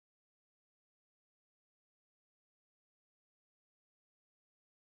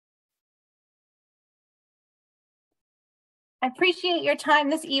I appreciate your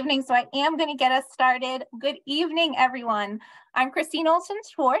time this evening, so I am going to get us started. Good evening, everyone. I'm Christine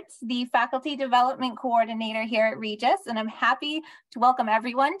Olson-Schwartz, the Faculty Development Coordinator here at Regis, and I'm happy to welcome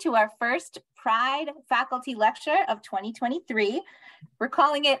everyone to our first Pride Faculty Lecture of 2023. We're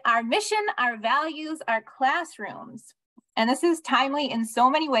calling it Our Mission, Our Values, Our Classrooms. And this is timely in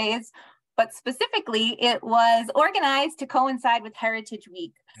so many ways, but specifically, it was organized to coincide with Heritage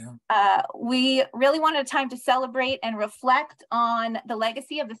Week. Yeah. We really wanted a time to celebrate and reflect on the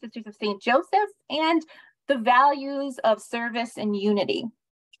legacy of the Sisters of St. Joseph and the values of service and unity.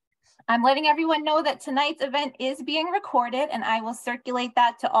 I'm letting everyone know that tonight's event is being recorded, and I will circulate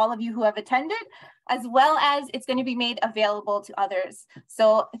that to all of you who have attended, as well as it's going to be made available to others.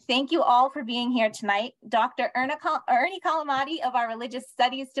 So thank you all for being here tonight. Dr. Ernie Collamati of our Religious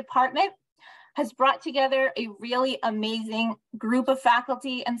Studies Department has brought together a really amazing group of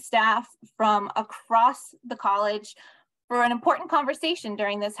faculty and staff from across the college for an important conversation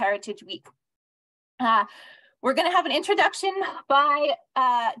during this Heritage Week. We're going to have an introduction by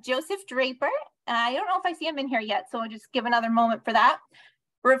Joseph Draper. I don't know if I see him in here yet, so I'll just give another moment for that.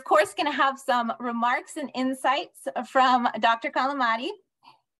 We're of course going to have some remarks and insights from Dr. Collamati.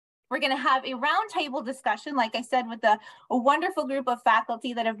 We're going to have a roundtable discussion, like I said, with a wonderful group of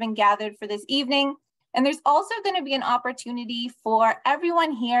faculty that have been gathered for this evening. And there's also going to be an opportunity for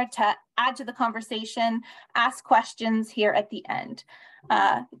everyone here to add to the conversation, ask questions here at the end.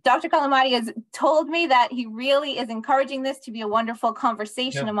 Dr. Collamati has told me that he really is encouraging this to be a wonderful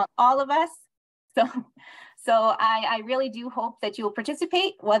conversation among all of us. So I really do hope that you will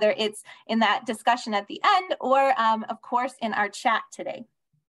participate, whether it's in that discussion at the end or, of course, in our chat today.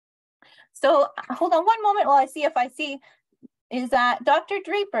 So hold on one moment while I see if I see, is Dr.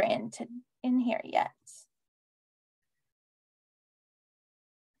 Draper in here yet?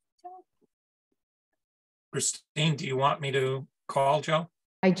 Christine, do you want me to call Joe?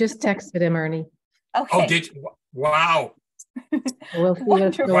 I just texted him, Ernie. Okay. Oh, did you? Wow.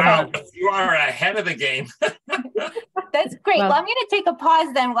 Wonderful. Wow, you are ahead of the game. That's great. Well, I'm going to take a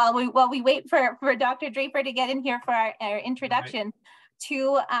pause then while we wait for Dr. Draper to get in here for our introduction. Right.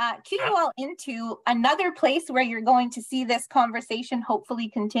 To cue you all into another place where you're going to see this conversation hopefully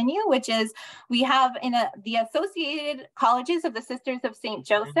continue, which is we have the Associated Colleges of the Sisters of St.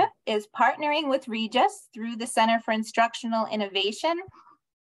 Joseph is partnering with Regis through the Center for Instructional Innovation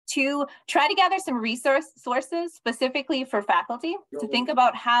to try to gather some sources specifically for faculty to think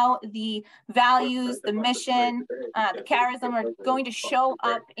about how the values, the mission, the charism are going to show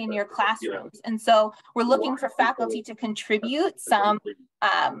up in your classrooms. And so we're looking for faculty to contribute some,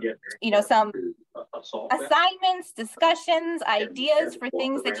 some assignments, discussions, ideas for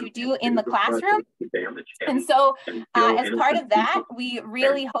things that you do in the classroom. And so as part of that, we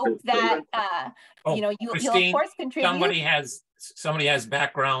really hope that, you'll of course contribute. Somebody has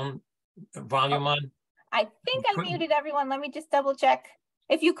background volume on. I think I muted everyone. Let me just double check.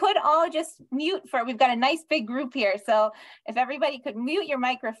 If you could all just mute we've got a nice big group here. So if everybody could mute your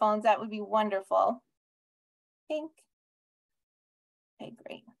microphones, that would be wonderful. Okay,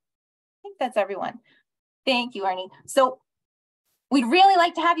 great. I think that's everyone. Thank you, Ernie. So we'd really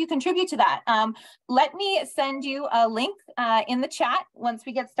like to have you contribute to that. Let me send you a link in the chat once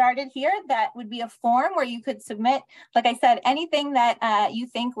we get started here. That would be a form where you could submit, like I said, anything that you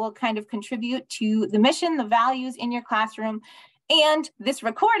think will kind of contribute to the mission, the values in your classroom. And this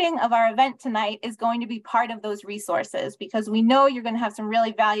recording of our event tonight is going to be part of those resources because we know you're going to have some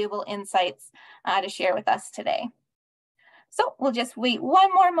really valuable insights to share with us today. So we'll just wait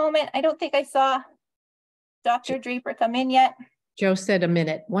one more moment. I don't think I saw Dr. Draper come in yet. Joe said a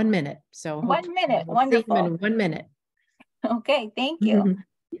minute, 1 minute. So 1 minute, wonderful. In 1 minute. Okay, thank you.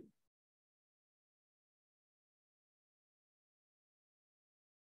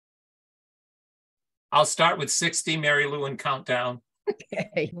 I'll start with 60, Mary Lou, and count down.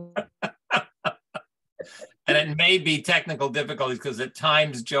 Okay. And it may be technical difficulties because at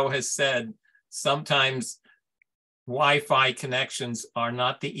times Joe has said sometimes Wi-Fi connections are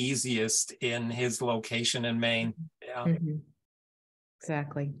not the easiest in his location in Maine. Yeah. Mm-hmm.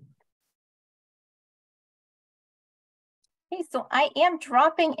 Exactly. Okay, so I am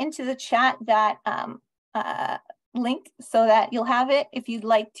dropping into the chat that link so that you'll have it if you'd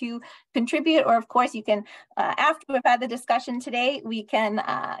like to contribute, or of course you can, after we've had the discussion today, you can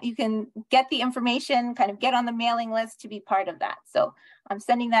get the information, kind of get on the mailing list to be part of that. So I'm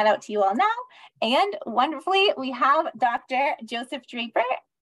sending that out to you all now. And wonderfully, we have Dr. Joseph Draper.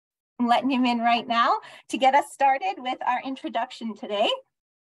 I'm letting him in right now to get us started with our introduction today.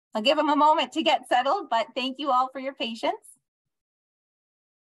 I'll give him a moment to get settled, but thank you all for your patience.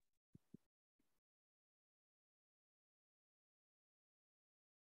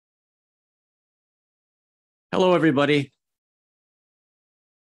 Hello, everybody.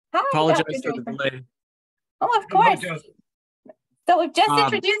 Hi, Apologize Dr. for the Draper. delay. Oh, of course. Joe. So we've just Um,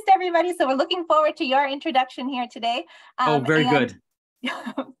 introduced everybody, so we're looking forward to your introduction here today. Very good.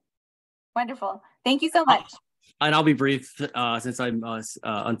 Wonderful. Thank you so much. And I'll be brief since I'm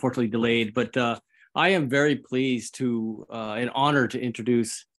unfortunately delayed, but I am very pleased to and honored to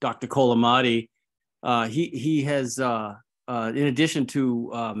introduce Dr. Collamati. He has, in addition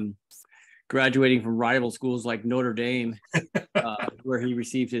to graduating from rival schools like Notre Dame, where he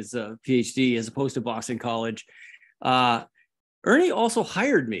received his PhD as opposed to Boston College, Ernie also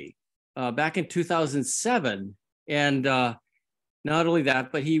hired me back in 2007. And not only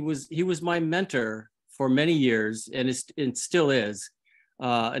that, but he was my mentor for many years, and it still is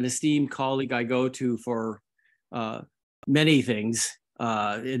an esteemed colleague I go to for many things,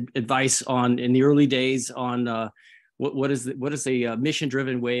 advice in the early days on what is a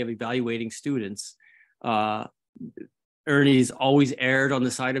mission-driven way of evaluating students. Ernie's always erred on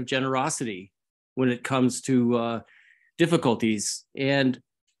the side of generosity when it comes to difficulties, and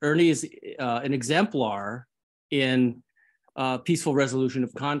Ernie is an exemplar in peaceful resolution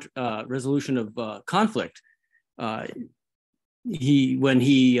of conflict. When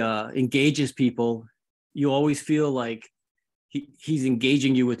he engages people, you always feel like he's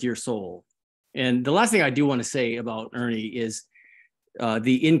engaging you with your soul. And the last thing I do want to say about Ernie is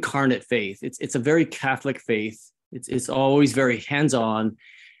the incarnate faith. It's a very Catholic faith. It's always very hands-on.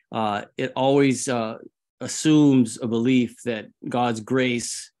 It always assumes a belief that God's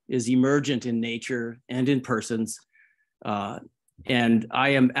grace is emergent in nature and in persons. And I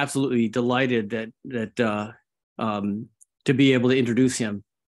am absolutely delighted that to be able to introduce him.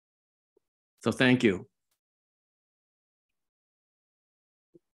 So thank you.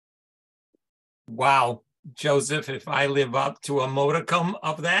 Wow, Joseph, if I live up to a modicum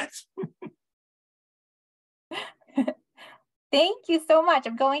of that. Thank you so much.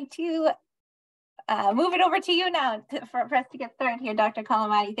 I'm going to move it over to you now for us to get started here, Dr.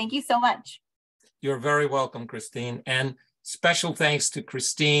 Collamati. Thank you so much. You're very welcome, Christine. And special thanks to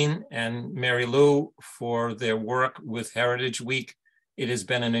Christine and Mary Lou for their work with Heritage Week. It has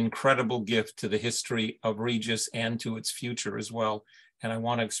been an incredible gift to the history of Regis and to its future as well. And I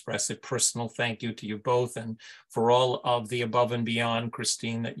want to express a personal thank you to you both and for all of the above and beyond,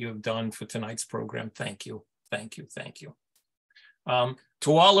 Christine, that you have done for tonight's program. Thank you, thank you, thank you.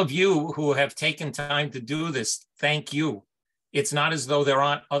 To all of you who have taken time to do this, thank you. It's not as though there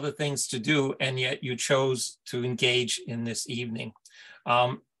aren't other things to do, and yet you chose to engage in this evening.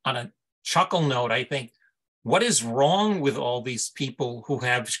 On a chuckle note, I think, what is wrong with all these people who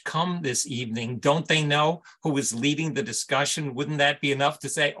have come this evening? Don't they know who is leading the discussion? Wouldn't that be enough to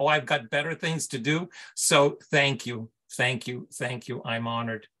say, oh, I've got better things to do? So thank you, thank you, thank you. I'm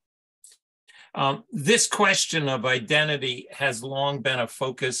honored. This question of identity has long been a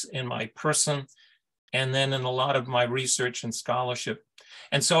focus in my person and then in a lot of my research and scholarship.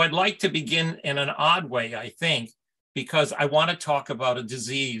 And so I'd like to begin in an odd way, I think, because I want to talk about a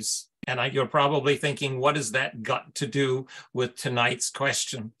disease. And you're probably thinking, what has that got to do with tonight's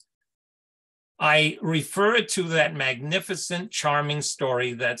question? I refer to that magnificent, charming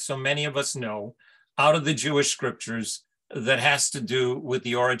story that so many of us know out of the Jewish scriptures that has to do with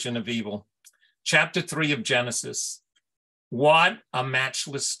the origin of evil. Chapter 3 of Genesis. What a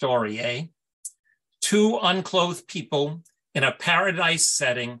matchless story, eh? Two unclothed people in a paradise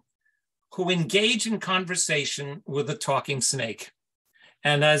setting who engage in conversation with a talking snake.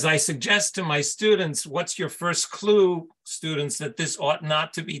 And as I suggest to my students, what's your first clue, students, that this ought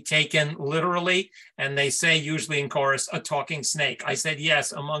not to be taken literally? And they say, usually in chorus, a talking snake. I said,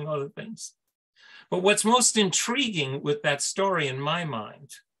 yes, among other things. But what's most intriguing with that story in my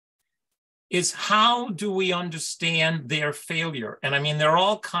mind is how do we understand their failure? And I mean, there are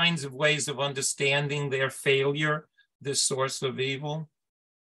all kinds of ways of understanding their failure, this source of evil.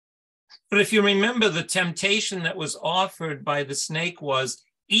 But if you remember, the temptation that was offered by the snake was,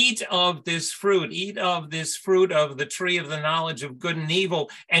 eat of this fruit of the tree of the knowledge of good and evil,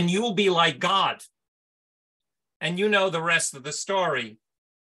 and you'll be like God. And you know the rest of the story.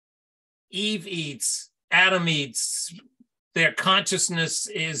 Eve eats, Adam eats, their consciousness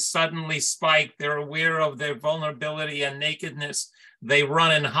is suddenly spiked. They're aware of their vulnerability and nakedness. They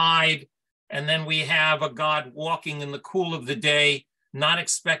run and hide. And then we have a God walking in the cool of the day, not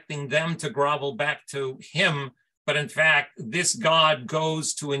expecting them to grovel back to him. But in fact, this God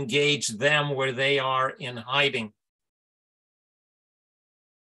goes to engage them where they are in hiding.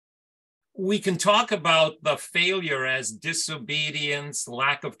 We can talk about the failure as disobedience,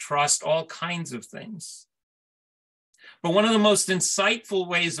 lack of trust, all kinds of things. But one of the most insightful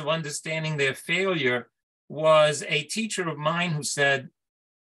ways of understanding their failure was a teacher of mine who said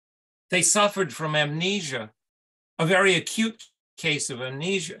they suffered from amnesia, a very acute case of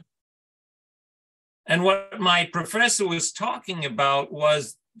amnesia. And what my professor was talking about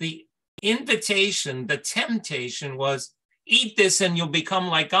was the invitation, the temptation was, eat this and you'll become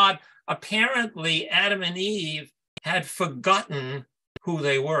like God. Apparently, Adam and Eve had forgotten who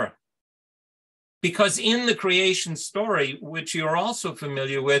they were. Because in the creation story, which you're also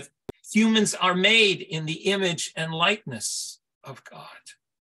familiar with, humans are made in the image and likeness of God.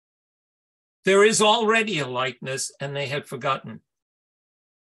 There is already a likeness, and they had forgotten.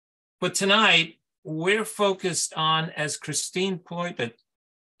 But tonight, we're focused on, as Christine pointed,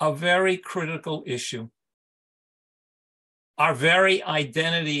 a very critical issue. Our very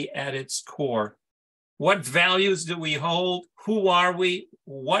identity at its core. What values do we hold? Who are we?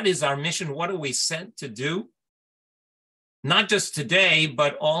 What is our mission? What are we sent to do? Not just today,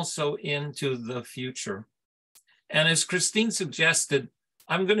 but also into the future. And as Christine suggested,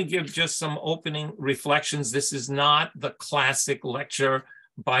 I'm going to give just some opening reflections. This is not the classic lecture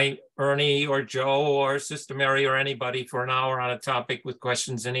by Ernie or Joe or Sister Mary or anybody for an hour on a topic with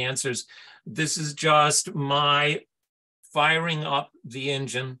questions and answers. This is just my firing up the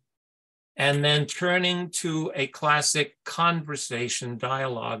engine and then turning to a classic conversation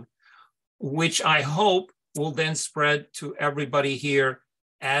dialogue, which I hope will then spread to everybody here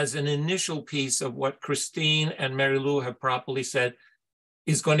as an initial piece of what Christine and Mary Lou have properly said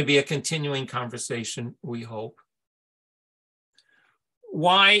is going to be a continuing conversation, we hope.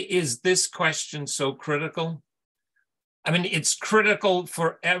 Why is this question so critical? I mean, it's critical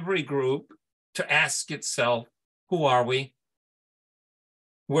for every group to ask itself, who are we?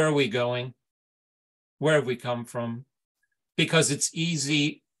 Where are we going? Where have we come from? Because it's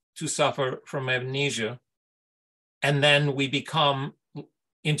easy to suffer from amnesia, and then we become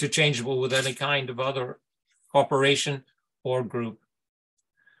interchangeable with any kind of other corporation or group.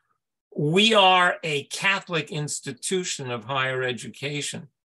 We are a Catholic institution of higher education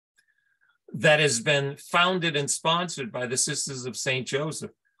that has been founded and sponsored by the Sisters of St.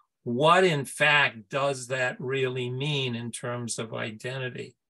 Joseph. What, in fact, does that really mean in terms of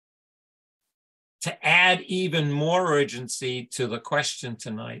identity? To add even more urgency to the question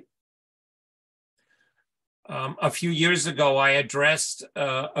tonight, a few years ago, I addressed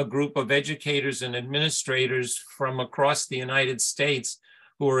a group of educators and administrators from across the United States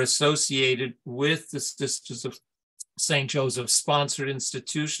who are associated with the Sisters of St. Joseph sponsored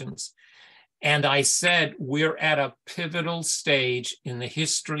institutions. And I said, we're at a pivotal stage in the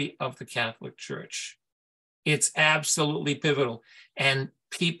history of the Catholic Church. It's absolutely pivotal. And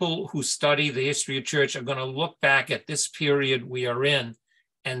people who study the history of church are going to look back at this period we are in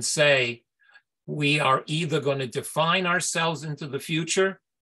and say, we are either going to define ourselves into the future,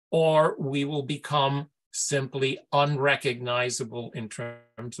 or we will become simply unrecognizable in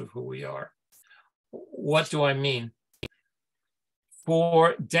terms of who we are. What do I mean?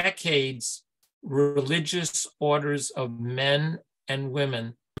 For decades, religious orders of men and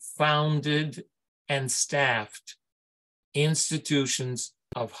women founded and staffed institutions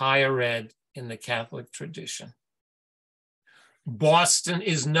of higher ed in the Catholic tradition. Boston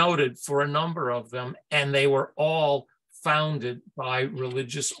is noted for a number of them, and they were all founded by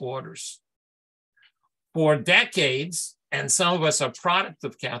religious orders. For decades, and some of us are product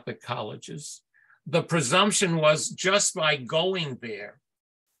of Catholic colleges, the presumption was just by going there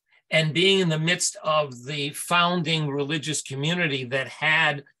and being in the midst of the founding religious community that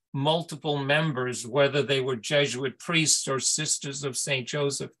had multiple members, whether they were Jesuit priests or Sisters of St.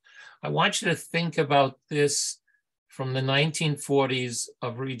 Joseph. I want you to think about this from the 1940s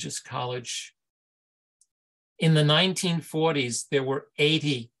of Regis College. In the 1940s, there were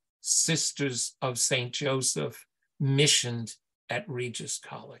 80 Sisters of St. Joseph missioned at Regis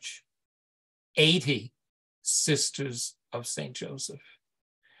College. 80 Sisters of St. Joseph.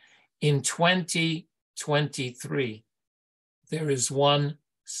 In 2023, there is one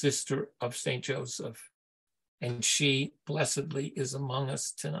Sister of St. Joseph, and she blessedly is among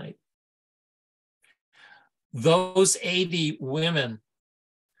us tonight. Those 80 women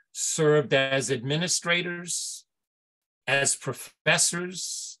served as administrators, as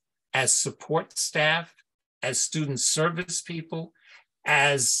professors, as support staff, as student service people,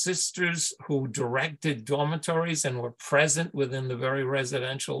 as sisters who directed dormitories and were present within the very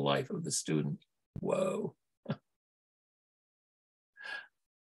residential life of the student. Whoa.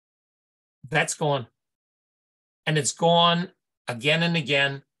 That's gone. And it's gone again and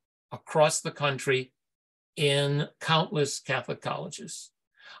again across the country in countless Catholic colleges.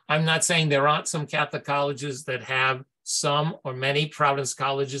 I'm not saying there aren't some Catholic colleges that have some or many. Providence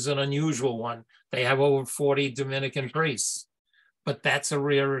College is an unusual one. They have over 40 Dominican priests, but that's a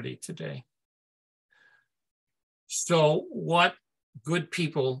rarity today. So what, good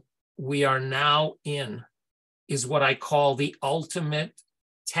people, we are now in is what I call the ultimate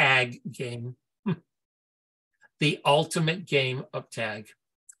tag game. The ultimate game of tag.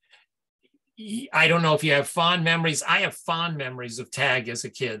 I don't know if you have fond memories. I have fond memories of tag as a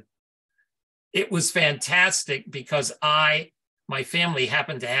kid. It was fantastic because my family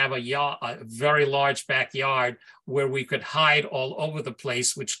happened to have a very large backyard where we could hide all over the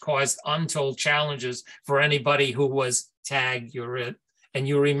place, which caused untold challenges for anybody who was tag, you're it, and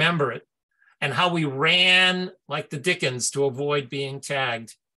you remember it. And how we ran like the Dickens to avoid being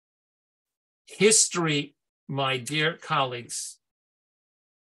tagged. History, my dear colleagues,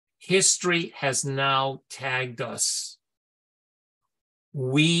 history has now tagged us.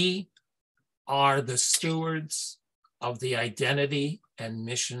 We are the stewards of the identity and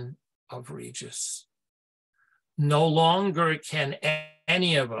mission of Regis. No longer can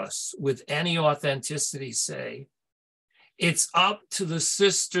any of us with any authenticity say, it's up to the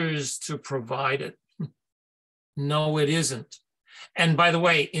sisters to provide it. No, it isn't. And by the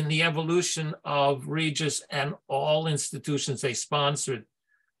way, in the evolution of Regis and all institutions they sponsored,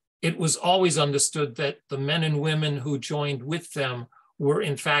 it was always understood that the men and women who joined with them were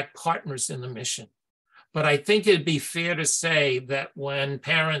in fact partners in the mission. But I think it'd be fair to say that when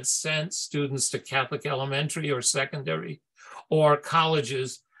parents sent students to Catholic elementary or secondary or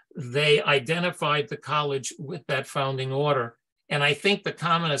colleges, they identified the college with that founding order. And I think the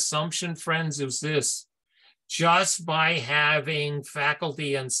common assumption, friends, is this: just by having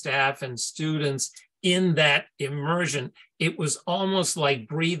faculty and staff and students in that immersion, it was almost like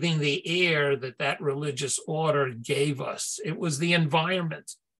breathing the air that religious order gave us. It was the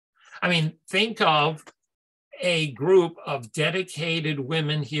environment. I mean, think of a group of dedicated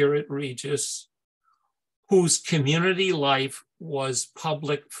women here at Regis whose community life was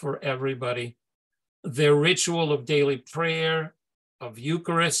public for everybody. Their ritual of daily prayer, of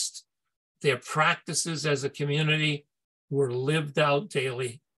Eucharist, their practices as a community were lived out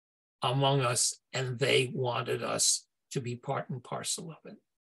daily among us, and they wanted us to be part and parcel of it.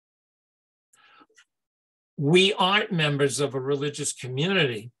 We aren't members of a religious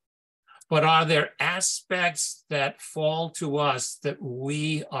community, but are there aspects that fall to us that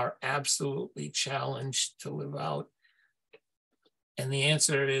we are absolutely challenged to live out? And the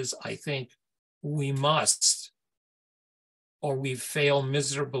answer is, I think we must, or we fail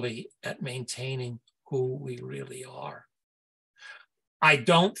miserably at maintaining who we really are. I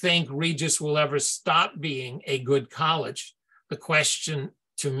don't think Regis will ever stop being a good college. The question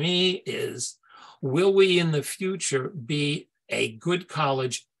to me is, will we in the future be a good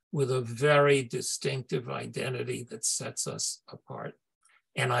college with a very distinctive identity that sets us apart?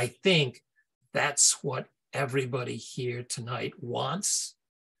 And I think that's what everybody here tonight wants.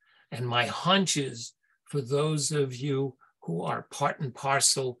 And my hunch is, for those of you who are part and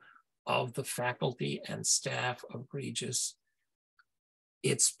parcel of the faculty and staff of Regis,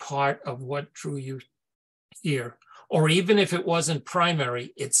 it's part of what drew you here. Or even if it wasn't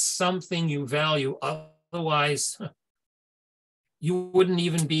primary, it's something you value. Otherwise, you wouldn't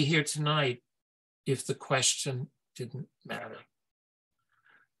even be here tonight if the question didn't matter.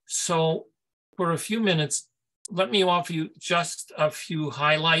 So for a few minutes, let me offer you just a few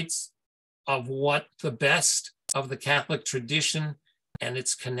highlights of what the best of the Catholic tradition and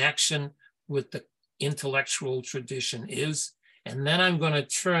its connection with the intellectual tradition is. And then I'm going to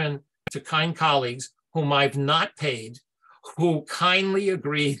turn to kind colleagues whom I've not paid, who kindly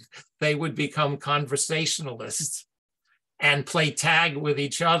agreed they would become conversationalists and play tag with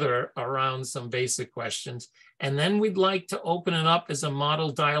each other around some basic questions. And then we'd like to open it up as a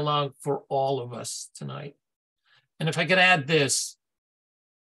model dialogue for all of us tonight. And if I could add this,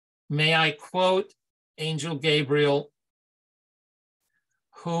 may I quote Angel Gabriel,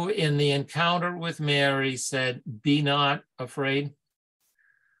 who in the encounter with Mary said, "Be not afraid."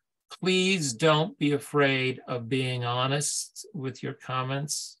 Please don't be afraid of being honest with your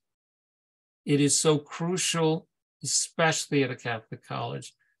comments. It is so crucial, especially at a Catholic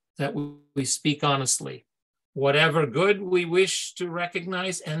college, that we speak honestly, whatever good we wish to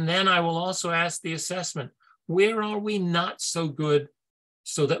recognize. And then I will also ask the assessment, where are we not so good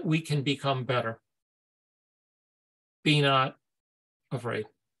so that we can become better? Be not afraid.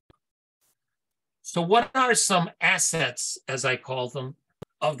 So what are some assets, as I call them,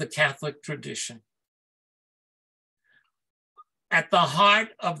 of the Catholic tradition? At the heart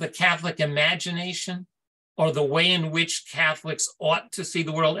of the Catholic imagination, or the way in which Catholics ought to see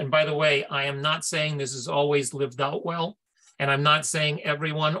the world, and by the way, I am not saying this is always lived out well. And I'm not saying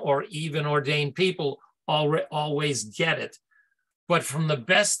everyone or even ordained people always get it. But from the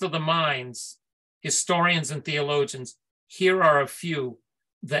best of the minds, historians and theologians, here are a few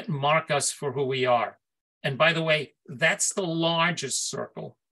that mark us for who we are. And by the way, that's the largest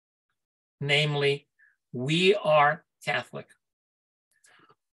circle. Namely, we are Catholic.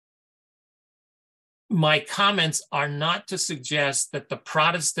 My comments are not to suggest that the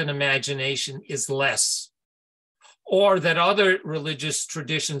Protestant imagination is less, or that other religious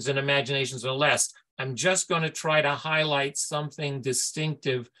traditions and imaginations are less. I'm just going to try to highlight something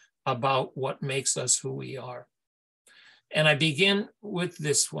distinctive about what makes us who we are. And I begin with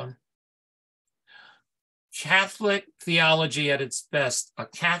this one. Catholic theology at its best, a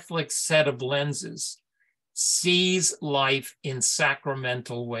Catholic set of lenses, sees life in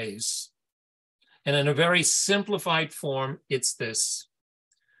sacramental ways. And in a very simplified form, it's this.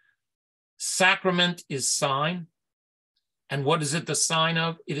 Sacrament is sign. And what is it the sign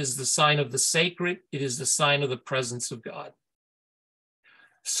of? It is the sign of the sacred. It is the sign of the presence of God.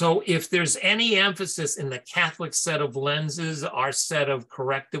 So if there's any emphasis in the Catholic set of lenses, our set of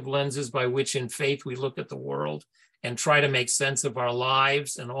corrective lenses by which in faith we look at the world and try to make sense of our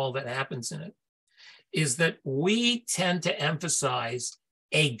lives and all that happens in it, is that we tend to emphasize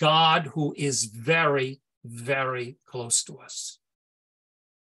a God who is very, very close to us.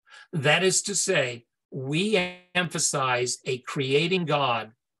 That is to say, we emphasize a creating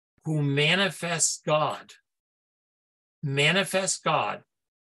God who manifests God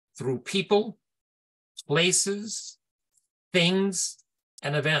through people, places, things,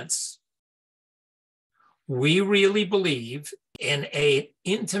 and events. We really believe in an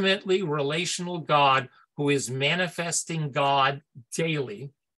intimately relational God who is manifesting God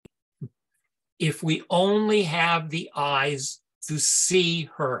daily if we only have the eyes to see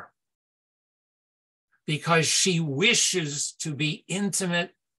her, because she wishes to be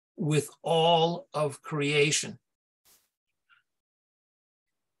intimate with all of creation.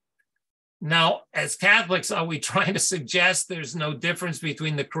 Now, as Catholics, are we trying to suggest there's no difference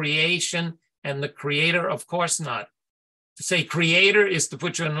between the creation and the creator? Of course not. To say creator is to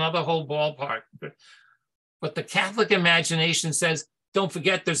put you in another whole ballpark. But the Catholic imagination says, don't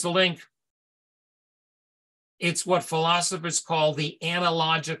forget there's the link. It's what philosophers call the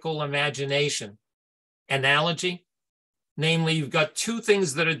analogical imagination. Analogy, namely, you've got two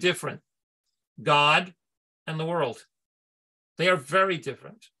things that are different, God and the world. They are very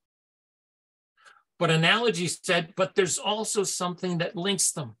different. But analogy said, but there's also something that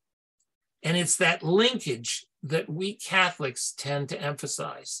links them. And it's that linkage that we Catholics tend to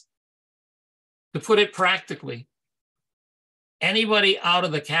emphasize. To put it practically, anybody out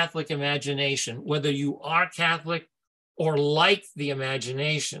of the Catholic imagination, whether you are Catholic or like the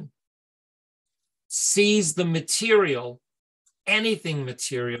imagination, sees the material, anything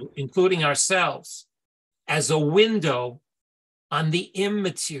material, including ourselves, as a window on the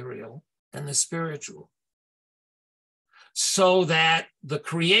immaterial and the spiritual, so that the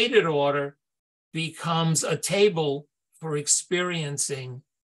created order becomes a table for experiencing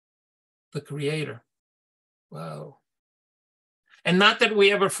the Creator. Wow. And not that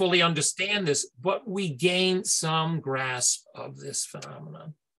we ever fully understand this, but we gain some grasp of this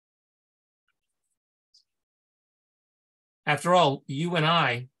phenomenon. After all, you and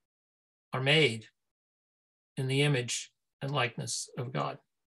I are made in the image and likeness of God.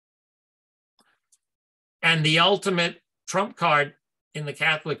 And the ultimate trump card in the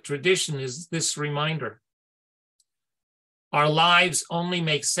Catholic tradition is this reminder. Our lives only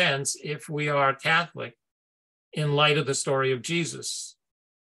make sense if we are Catholic in light of the story of Jesus,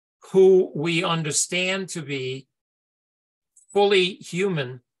 who we understand to be fully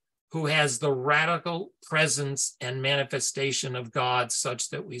human, who has the radical presence and manifestation of God such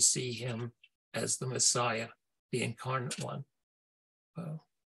that we see him as the Messiah, the incarnate one.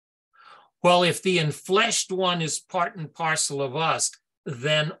 Well, if the enfleshed one is part and parcel of us,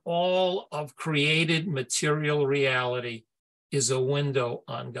 then all of created material reality is a window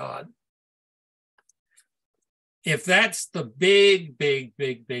on God. If that's the big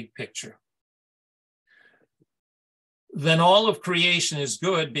picture, then all of creation is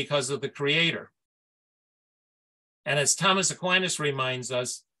good because of the Creator. And as Thomas Aquinas reminds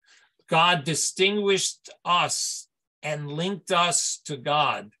us, God distinguished us and linked us to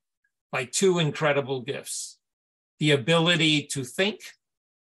God by two incredible gifts, the ability to think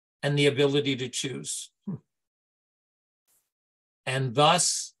and the ability to choose. And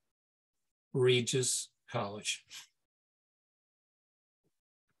thus, Regis College.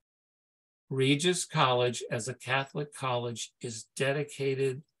 Regis College, as a Catholic college, is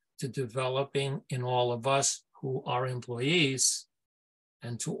dedicated to developing in all of us who are employees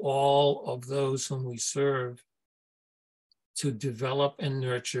and to all of those whom we serve to develop and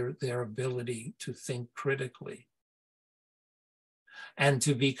nurture their ability to think critically and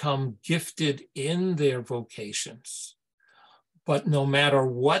to become gifted in their vocations, but no matter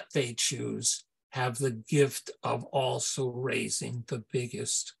what they choose, have the gift of also raising the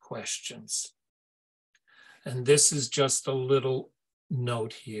biggest questions. And this is just a little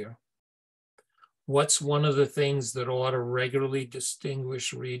note here. What's one of the things that ought to regularly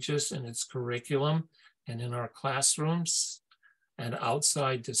distinguish Regis in its curriculum and in our classrooms and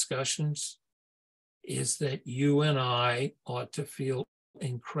outside discussions is that you and I ought to feel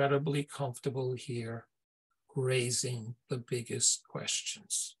incredibly comfortable here raising the biggest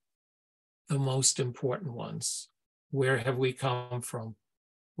questions, the most important ones. Where have we come from?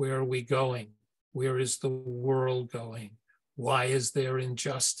 Where are we going? Where is the world going? Why is there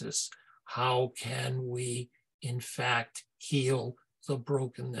injustice? How can we, in fact, heal the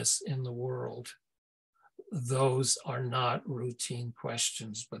brokenness in the world? Those are not routine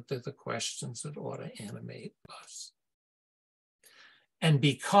questions, but they're the questions that ought to animate us. And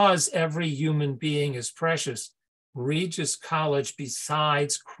because every human being is precious, Regis College,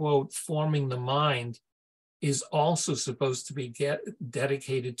 besides, quote, forming the mind, is also supposed to be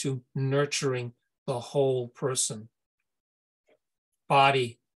dedicated to nurturing the whole person,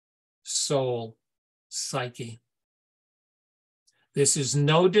 body, soul, psyche. This is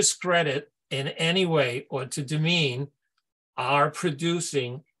no discredit in any way or to demean our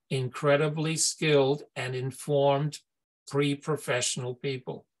producing incredibly skilled and informed pre-professional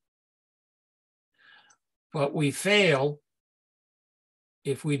people. But we fail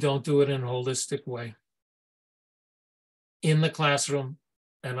if we don't do it in a holistic way, in the classroom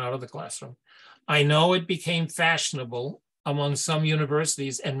and out of the classroom. I know it became fashionable among some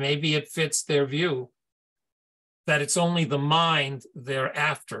universities, and maybe it fits their view, that it's only the mind they're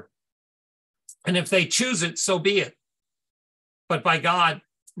after. And if they choose it, so be it. But by God,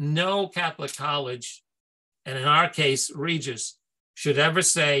 no Catholic college, and in our case, Regis, should ever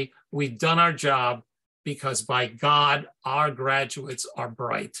say, we've done our job because by God, our graduates are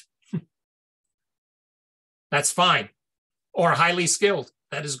bright. That's fine. Or highly skilled.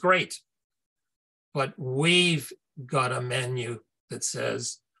 That is great. But we've got a menu that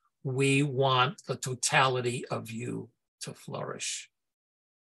says, we want the totality of you to flourish.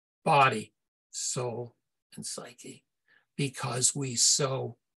 Body, soul, and psyche, because we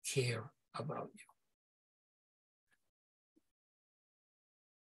so care about you.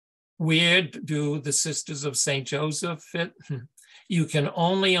 Where do the Sisters of St. Joseph fit? You can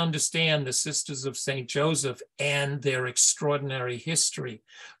only understand the Sisters of St. Joseph and their extraordinary history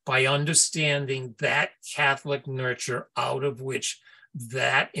by understanding that Catholic nurture out of which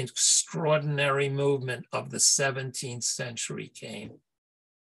that extraordinary movement of the 17th century came.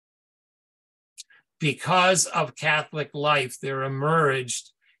 Because of Catholic life, there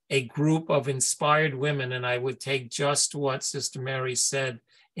emerged a group of inspired women, and I would take just what Sister Mary said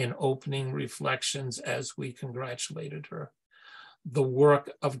in opening reflections as we congratulated her. The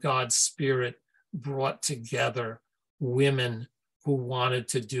work of God's Spirit brought together women who wanted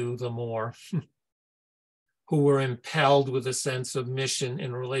to do the more, who were impelled with a sense of mission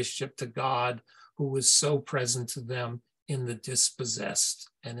in relationship to God, who was so present to them in the dispossessed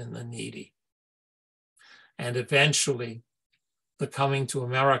and in the needy. And eventually, the coming to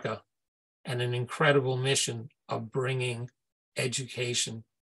America and an incredible mission of bringing education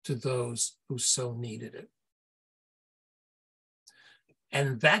to those who so needed it.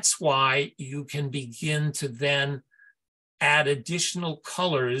 And that's why you can begin to then add additional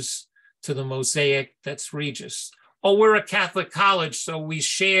colors to the mosaic that's Regis. Oh, we're a Catholic college, so we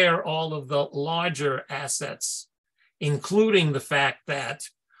share all of the larger assets, including the fact that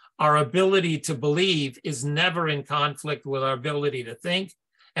our ability to believe is never in conflict with our ability to think,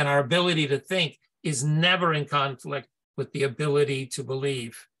 and our ability to think is never in conflict with the ability to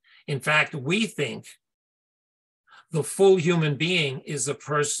believe. In fact, we think the full human being is a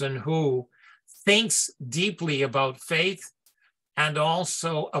person who thinks deeply about faith and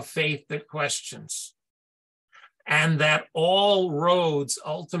also a faith that questions. And that all roads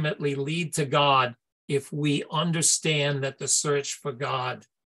ultimately lead to God if we understand that the search for God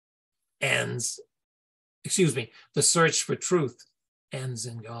ends, the search for truth ends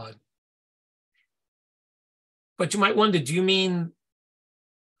in God. But you might wonder, do you mean,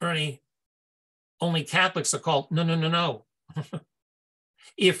 Ernie, only Catholics are called? No.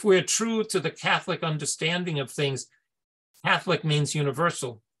 If we're true to the Catholic understanding of things, Catholic means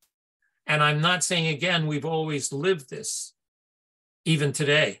universal. And I'm not saying, again, we've always lived this, even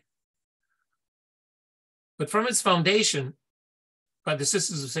today. But from its foundation, by the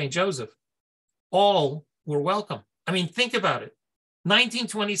Sisters of St. Joseph, all were welcome. I mean, think about it.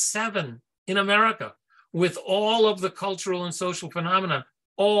 1927 in America, with all of the cultural and social phenomena,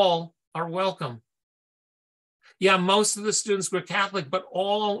 all are welcome. Yeah, most of the students were Catholic, but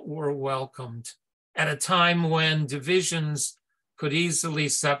all were welcomed at a time when divisions could easily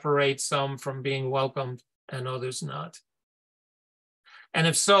separate some from being welcomed and others not. And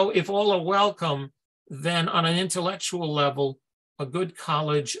if so, if all are welcome, then on an intellectual level, a good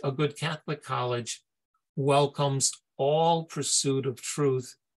college, a good Catholic college, welcomes all pursuit of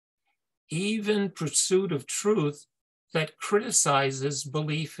truth, even pursuit of truth that criticizes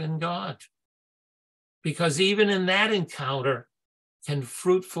belief in God. Because even in that encounter can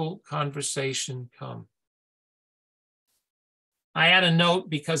fruitful conversation come. I add a note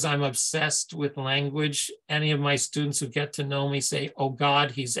because I'm obsessed with language. Any of my students who get to know me say, oh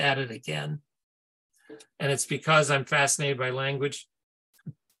God, he's at it again. And it's because I'm fascinated by language.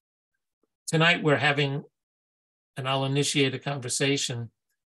 Tonight we're having, and I'll initiate a conversation.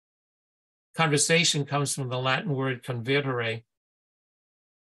 Conversation comes from the Latin word convertere,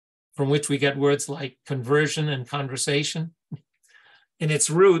 from which we get words like conversion and conversation. In its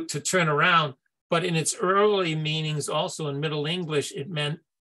root, to turn around, but in its early meanings, also in Middle English, it meant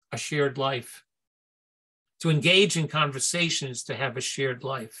a shared life. To engage in conversation is to have a shared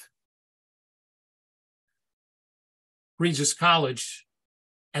life. Regis College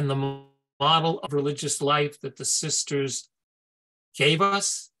and the model of religious life that the sisters gave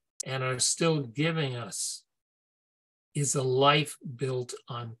us and are still giving us is a life built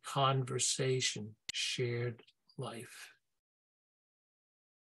on conversation, shared life.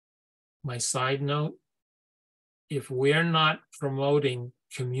 My side note, if we're not promoting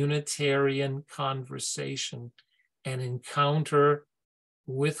communitarian conversation and encounter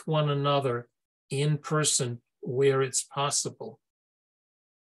with one another in person where it's possible,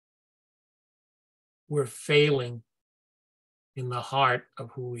 we're failing in the heart of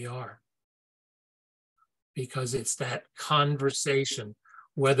who we are. Because it's that conversation,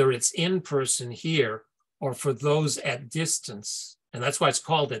 whether it's in person here or for those at distance. And that's why it's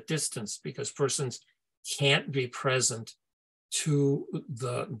called at distance, because persons can't be present to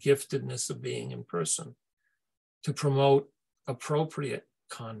the giftedness of being in person, to promote appropriate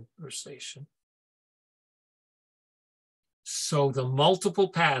conversation. So the multiple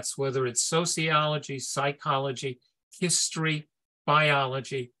paths, whether it's sociology, psychology, history,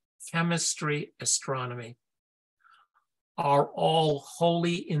 biology, chemistry, astronomy, are all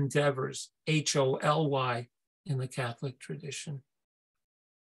holy endeavors, H-O-L-Y, in the Catholic tradition.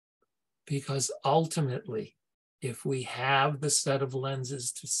 Because ultimately, if we have the set of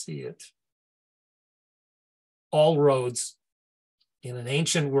lenses to see it, all roads in an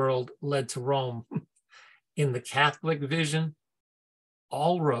ancient world led to Rome. In the Catholic vision,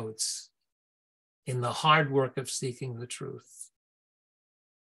 all roads in the hard work of seeking the truth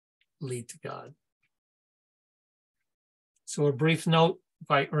lead to God. So a brief note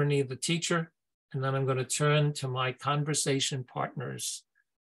by Ernie, the teacher, and then I'm going to turn to my conversation partners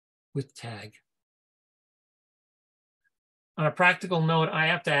with TAG. On a practical note, I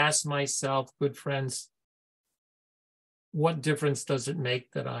have to ask myself, good friends, what difference does it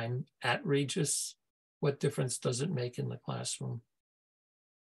make that I'm at Regis? What difference does it make in the classroom?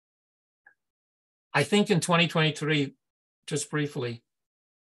 I think in 2023, just briefly,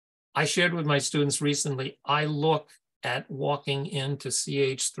 I shared with my students recently, I look at walking into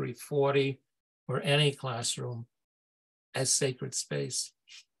CH 340 or any classroom as sacred space.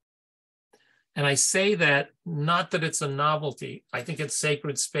 And I say that not that it's a novelty. I think it's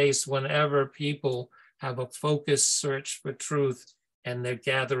sacred space whenever people have a focused search for truth and they're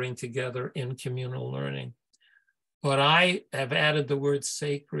gathering together in communal learning. But I have added the word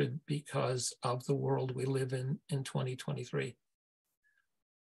sacred because of the world we live in 2023.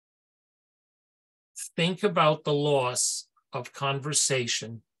 Think about the loss of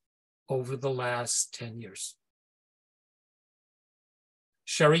conversation over the last 10 years.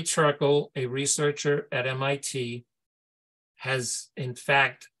 Sherry Turkle, a researcher at MIT, has in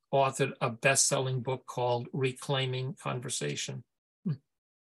fact authored a best-selling book called Reclaiming Conversation,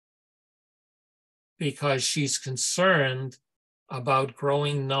 because she's concerned about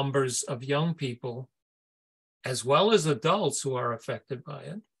growing numbers of young people, as well as adults who are affected by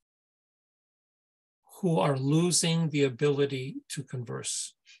it, who are losing the ability to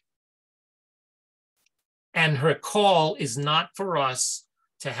converse. And her call is not for us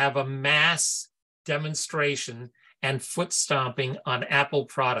to have a mass demonstration and foot stomping on Apple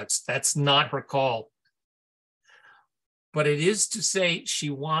products. That's not her call. But it is to say she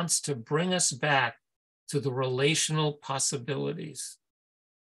wants to bring us back to the relational possibilities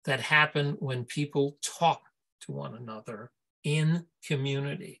that happen when people talk to one another in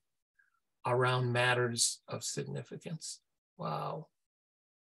community around matters of significance. Wow.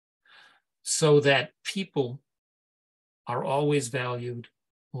 So that people are always valued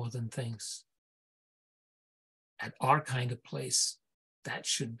more than things. At our kind of place, that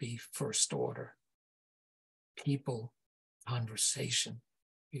should be first order. People, conversation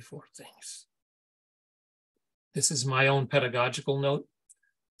before things. This is my own pedagogical note.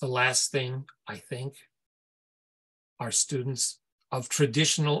 The last thing I think our students of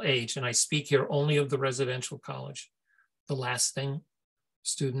traditional age, and I speak here only of the residential college, the last thing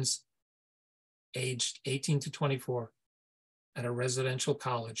students aged 18 to 24 at a residential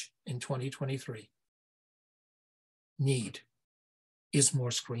college in 2023 need is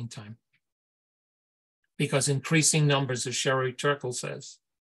more screen time. Because increasing numbers, as Sherry Turkle says,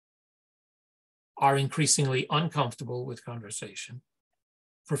 are increasingly uncomfortable with conversation,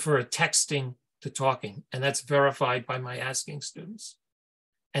 prefer texting to talking, and that's verified by my asking students.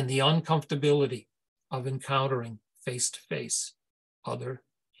 And the uncomfortability of encountering face-to-face other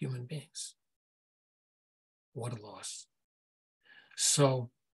human beings. What a loss.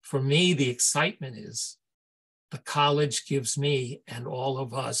 So for me, the excitement is the college gives me and all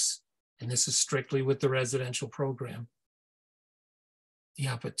of us, and this is strictly with the residential program, the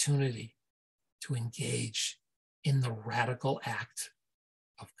opportunity to engage in the radical act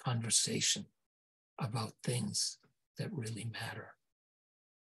of conversation about things that really matter.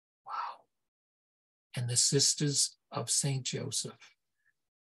 Wow. And the Sisters of St. Joseph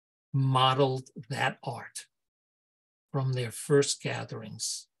modeled that art from their first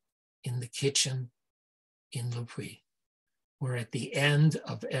gatherings in the kitchen in Le Puy, where at the end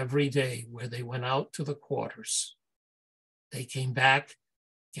of every day, where they went out to the quarters, they came back,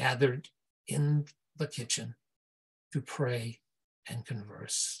 gathered in the kitchen to pray and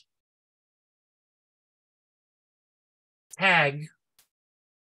converse. Tag,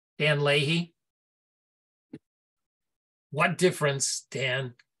 Dan Leahy. What difference,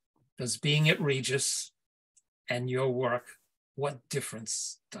 Dan, does being at Regis and your work, what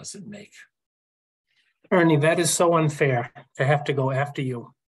difference does it make? Ernie, that is so unfair to have to go after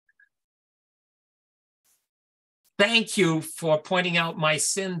you. Thank you for pointing out my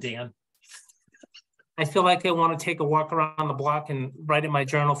sin, Dan. I feel like I want to take a walk around the block and write in my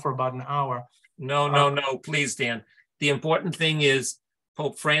journal for about an hour. No, please, Dan. The important thing is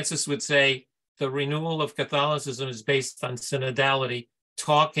Pope Francis would say the renewal of Catholicism is based on synodality,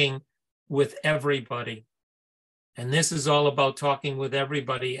 talking with everybody. And this is all about talking with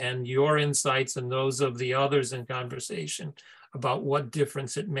everybody and your insights and those of the others in conversation about what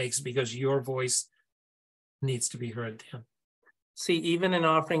difference it makes, because your voice needs to be heard, Dan. See, even in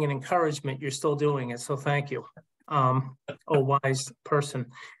offering an encouragement, you're still doing it. So thank you. A wise person.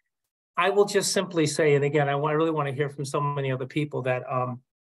 I will just simply say, and again, I really want to hear from so many other people that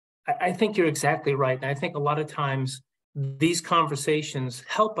I think you're exactly right. And I think a lot of times these conversations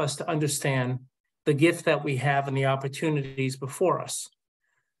help us to understand the gift that we have and the opportunities before us.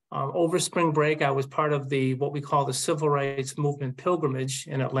 Over spring break, I was part of what we call the Civil Rights Movement pilgrimage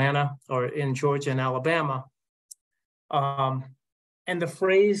in Atlanta or in Georgia and Alabama. And the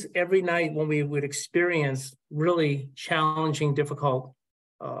phrase every night when we would experience really challenging, difficult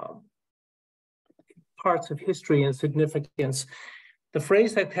parts of history and significance, the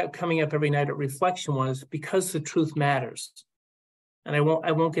phrase that kept coming up every night at reflection was, because the truth matters. And I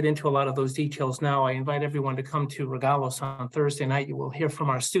won't get into a lot of those details now. I invite everyone to come to Regalos on Thursday night. You will hear from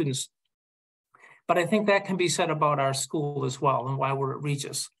our students. But I think that can be said about our school as well and why we're at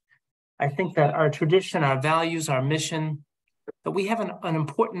Regis. I think that our tradition, our values, our mission, that we have an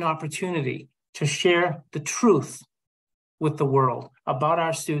important opportunity to share the truth with the world about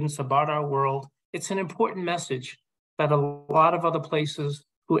our students, about our world. It's an important message that a lot of other places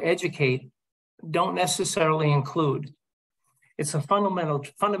who educate don't necessarily include. It's a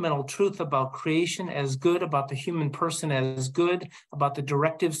fundamental truth about creation as good, about the human person as good, about the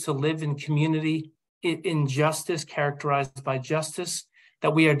directives to live in community, in justice, characterized by justice,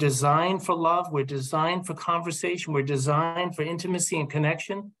 that we are designed for love, we're designed for conversation, we're designed for intimacy and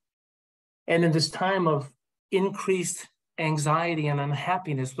connection. And in this time of increased anxiety and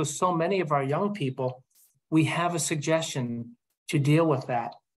unhappiness with so many of our young people, we have a suggestion to deal with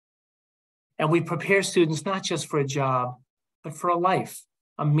that. And we prepare students not just for a job, but for a life,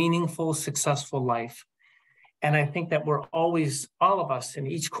 a meaningful, successful life. And I think that we're always, all of us in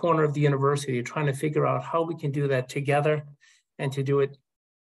each corner of the university, are trying to figure out how we can do that together and to do it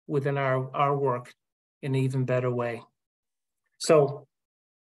within our work in an even better way. So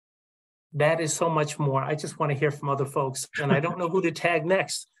That is so much more. I just want to hear from other folks, and I don't know who to tag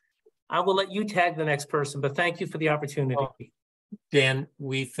next. I will let you tag the next person, but thank you for the opportunity. Oh, Dan,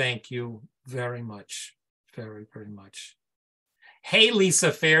 we thank you very much, very, very much. Hey,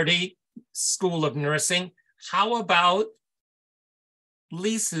 Lisa Fairdy, School of Nursing. How about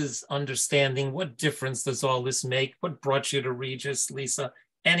Lisa's understanding? What difference does all this make? What brought you to Regis, Lisa?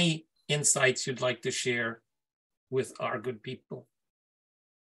 Any insights you'd like to share with our good people?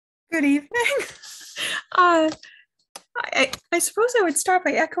 Good evening. I suppose I would start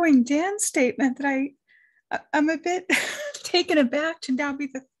by echoing Dan's statement that I'm a bit taken aback to now be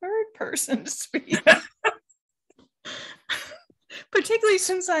the third person to speak. Particularly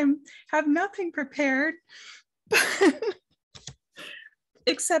since I have nothing prepared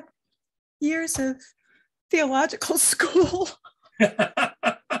except years of theological school. But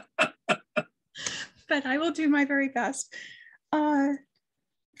I will do my very best.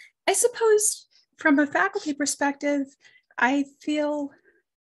 I suppose from a faculty perspective, I feel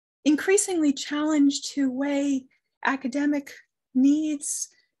increasingly challenged to weigh academic needs,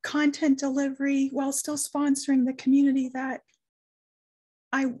 content delivery, while still sponsoring the community that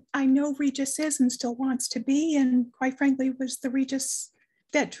I know Regis is and still wants to be, and quite frankly, was the Regis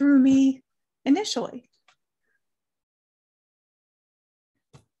that drew me initially.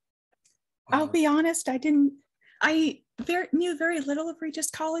 I'll be honest, I knew very little of Regis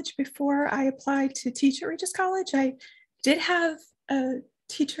College before I applied to teach at Regis College. I did have a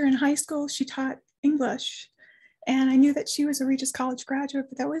teacher in high school. She taught English, and I knew that she was a Regis College graduate,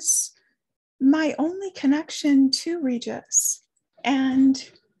 but that was my only connection to Regis. And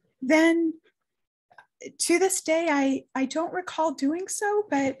then to this day, I don't recall doing so,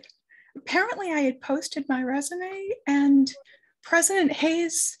 but apparently I had posted my resume and President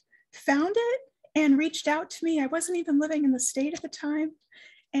Hayes found it and reached out to me. I wasn't even living in the state at the time.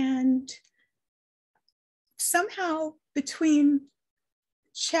 And somehow between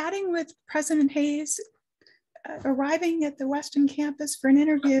chatting with President Hayes, arriving at the Weston campus for an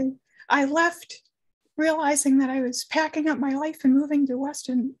interview, I left realizing that I was packing up my life and moving to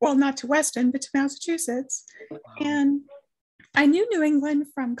Weston, well, not to Weston, but to Massachusetts. Wow. And I knew New England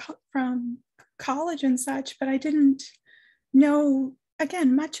from college and such, but I didn't know,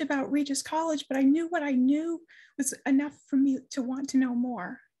 again, much about Regis College, but I knew what I knew was enough for me to want to know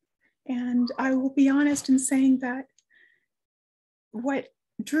more. And I will be honest in saying that what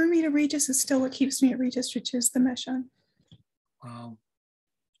drew me to Regis is still what keeps me at Regis, which is the mission. Wow.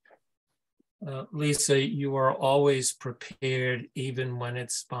 Lisa, you are always prepared, even when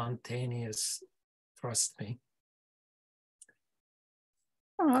it's spontaneous. Trust me.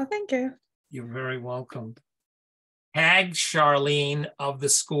 Oh, thank you. You're very welcome. Hag Charlene of the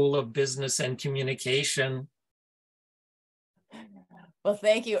School of Business and Communication. Well,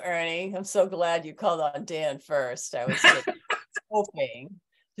 thank you, Ernie. I'm so glad you called on Dan first. I was just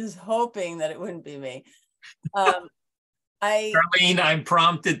hoping that it wouldn't be me. Charlene, I'm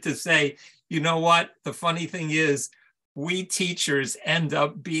prompted to say, you know what? The funny thing is, we teachers end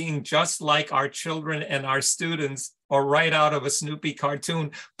up being just like our children and our students, or right out of a Snoopy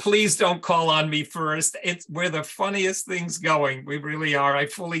cartoon. Please don't call on me first. We're the funniest things going. We really are. I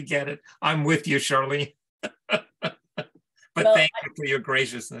fully get it. I'm with you, Charlene. But well, thank you for your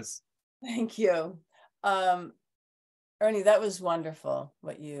graciousness. Thank you. Ernie, that was wonderful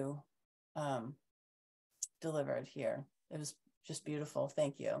what you delivered here. It was just beautiful.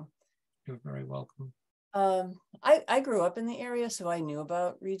 Thank you. You're very welcome. I grew up in the area, so I knew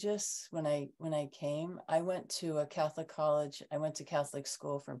about Regis when I came. I went to a Catholic college. I went to Catholic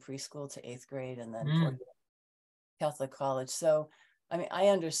school from preschool to 8th grade, and then Catholic college. So, I mean, I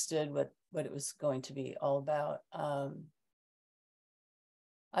understood what it was going to be all about.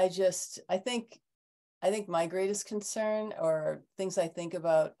 I think my greatest concern, or things I think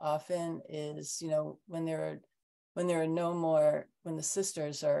about often, is, you know, when the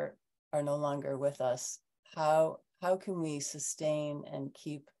sisters are no longer with us, how can we sustain and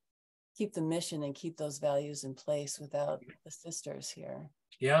keep the mission and keep those values in place without the sisters here?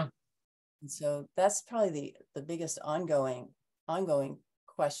 Yeah. And so that's probably the biggest ongoing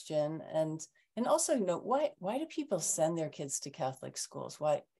question. And also, you know, why do people send their kids to Catholic schools?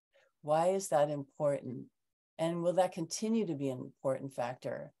 Why is that important? And will that continue to be an important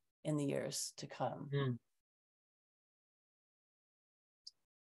factor in the years to come?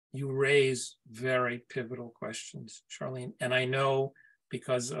 You raise very pivotal questions, Charlene. And I know,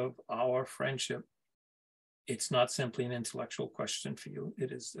 because of our friendship, it's not simply an intellectual question for you.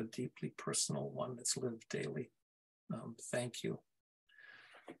 It is a deeply personal one that's lived daily. Thank you.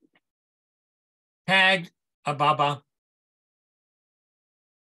 Hag Ababa.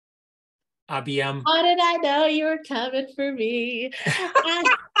 IBM. How did I know you were coming for me?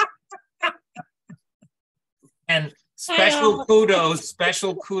 And special kudos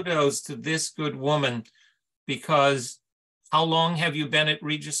to this good woman, because how long have you been at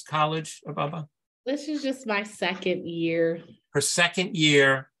Regis College, Ababa? This is just my second year. Her second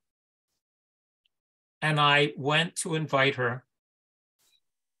year. And I went to invite her.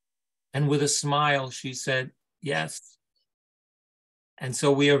 And with a smile, she said, yes. And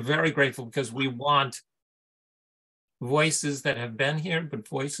so we are very grateful, because we want voices that have been here, but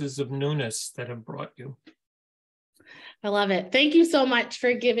voices of newness that have brought you. I love it. Thank you so much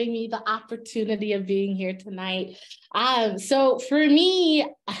for giving me the opportunity of being here tonight. So for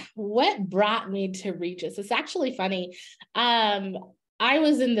me, what brought me to Regis? It's actually funny. I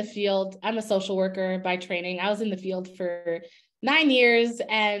was in the field. I'm a social worker by training. I was in the field for 9 years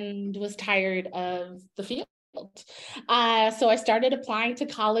and was tired of the field. So I started applying to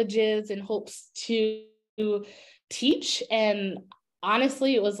colleges in hopes to teach. And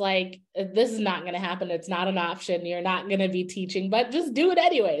honestly, it was like, this is not going to happen. It's not an option. You're not going to be teaching, but just do it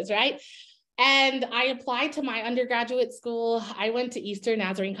anyways, right? And I applied to my undergraduate school. I went to Eastern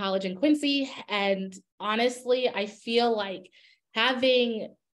Nazarene College in Quincy. And honestly, I feel like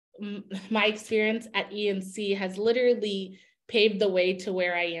having my experience at ENC has literally paved the way to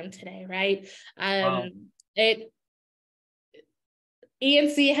where I am today, right? Wow.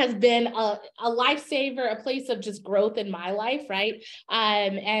 ENC has been a lifesaver, a place of just growth in my life, right?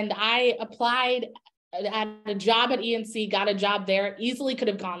 And I applied at a job at ENC, got a job there, easily could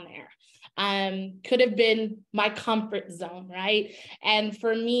have gone there. Could have been my comfort zone, right? And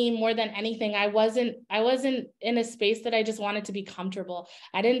for me, more than anything, I wasn't in a space that I just wanted to be comfortable.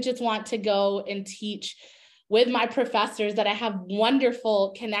 I didn't just want to go and teach with my professors that I have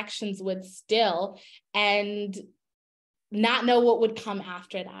wonderful connections with still, and not know what would come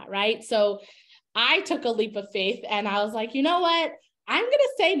after that, right? So I took a leap of faith and I was like, you know what? I'm going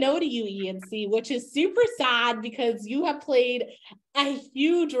to say no to you, ENC, which is super sad because you have played a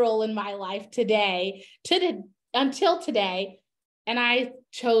huge role in my life until today. And I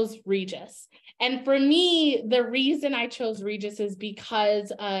chose Regis. And for me, the reason I chose Regis is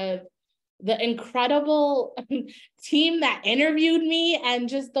because of the incredible team that interviewed me, and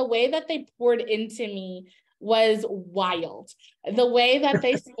just the way that they poured into me was wild. The way that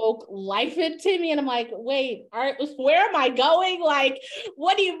they spoke life into me, and I'm like, wait, where am I going? Like,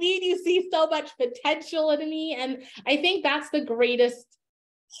 what do you mean you see so much potential in me? And I think that's the greatest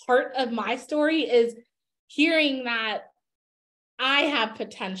part of my story, is hearing that I have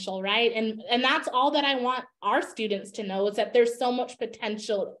potential, right? And that's all that I want our students to know, is that there's so much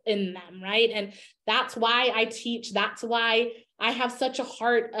potential in them, right? And that's why I teach. That's why I have such a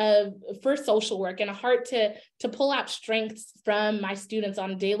heart for social work, and a heart to pull out strengths from my students on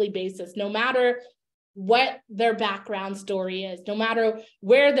a daily basis, no matter what their background story is, no matter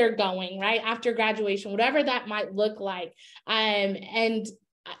where they're going, right? After graduation, whatever that might look like. And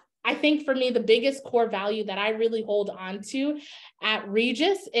I think for me, the biggest core value that I really hold on to at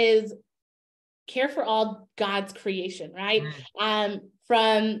Regis is care for all God's creation, right?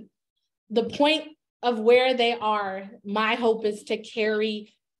 From the point of where they are, my hope is to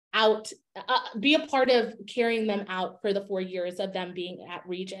carry out, be a part of carrying them out for the 4 years of them being at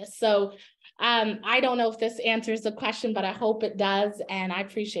Regis. So I don't know if this answers the question, but I hope it does. And I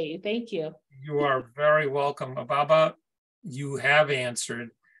appreciate you. Thank you. You are very welcome. Ababa, you have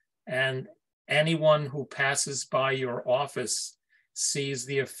answered. And anyone who passes by your office sees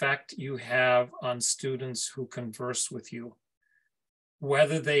the effect you have on students who converse with you.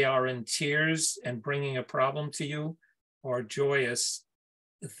 Whether they are in tears and bringing a problem to you, or joyous,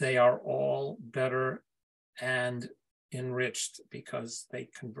 they are all better and enriched because they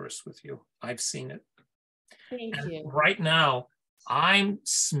converse with you. I've seen it. Thank you. Right now, I'm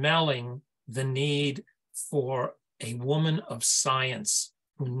smelling the need for a woman of science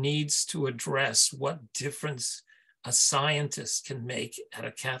who needs to address what difference a scientist can make at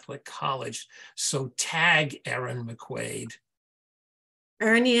a Catholic college. So tag Erin McQuaid.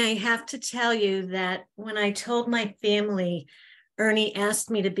 Ernie, I have to tell you that when I told my family Ernie asked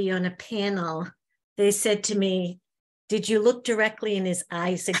me to be on a panel, they said to me, "Did you look directly in his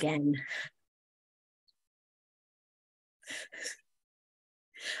eyes again?"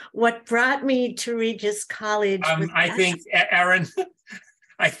 What brought me to Regis College was I think, Erin,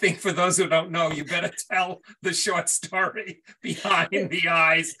 I think for those who don't know, you better tell the short story behind the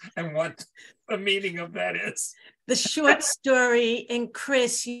eyes and what the meaning of that is. The short story, and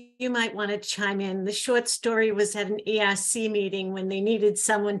Chris, you might want to chime in. The short story was at an ERC meeting when they needed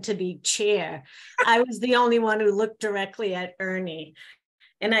someone to be chair. I was the only one who looked directly at Ernie.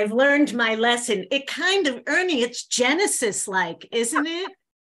 And I've learned my lesson. It kind of, Ernie, it's Genesis-like, isn't it?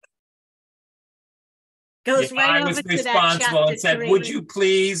 Goes right I over was to that responsible chapter and said, 3. would you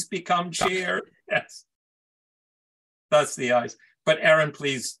please become chair? Yes. That's the eyes. But Erin,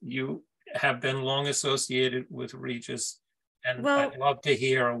 please, you have been long associated with Regis, and Well, I'd love to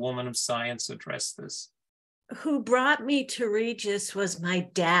hear a woman of science address this. who brought me to Regis was my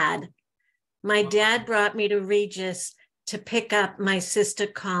dad. My dad brought me to Regis to pick up my sister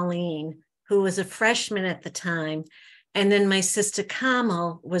Colleen, who was a freshman at the time. And then my sister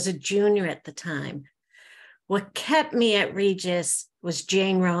Carmel was a junior at the time. What kept me at Regis was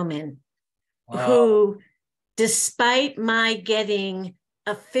Jane Roman, who, despite my getting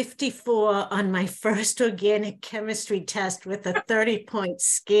a 54 on my first organic chemistry test with a 30-point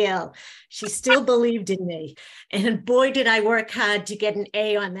scale, she still believed in me. And boy, did I work hard to get an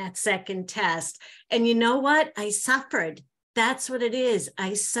A on that second test. And you know what? I suffered. That's what it is.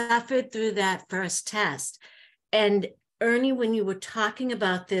 I suffered through that first test. And Ernie, when you were talking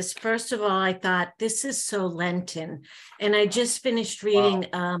about this, first of all, I thought this is so Lenten. And I just finished reading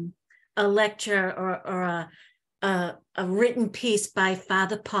a lecture or a written piece by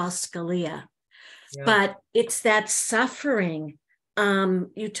Father Paul Scalia. Yeah. But it's that suffering.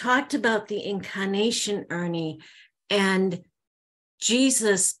 You talked about the incarnation, Ernie, and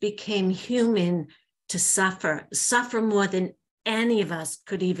Jesus became human to suffer more than any of us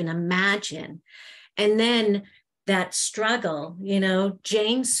could even imagine. And then that struggle, you know,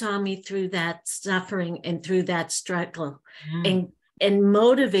 Jane saw me through that suffering and through that struggle and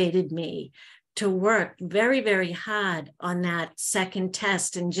motivated me to work very, very hard on that second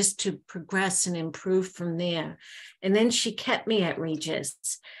test and just to progress and improve from there. And then she kept me at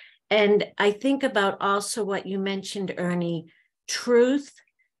Regis. And I think about also what you mentioned, Ernie, truth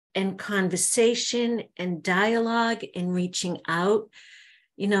and conversation and dialogue and reaching out,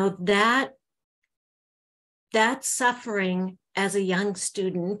 you know, that suffering as a young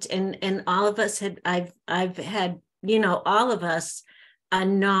student, and all of us I've had, you know, all of us are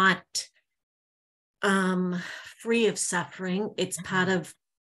not free of suffering. It's part of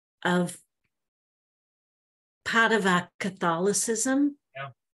our Catholicism,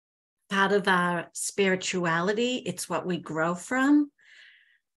 part of our spirituality. It's what we grow from.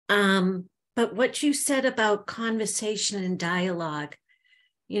 But what you said about conversation and dialogue,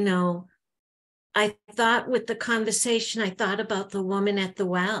 you know, I thought with the conversation, I thought about the woman at the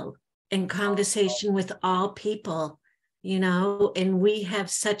well and conversation with all people, you know, and we have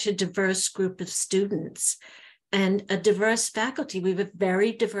such a diverse group of students and a diverse faculty. We have a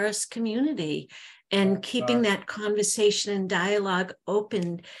very diverse community, and keeping that conversation and dialogue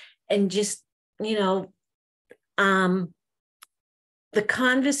open and just, you know, the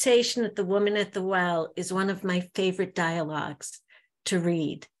conversation with the woman at the well is one of my favorite dialogues to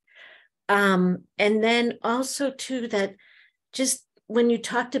read. And then also too, that just when you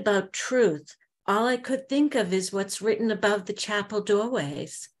talked about truth, all I could think of is what's written above the chapel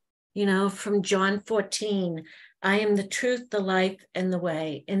doorways, you know, from John 14, I am the truth, the life, and the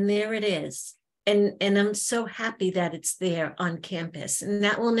way. And there it is. And I'm so happy that it's there on campus, and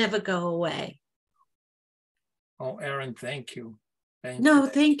that will never go away. Oh, Erin, thank you.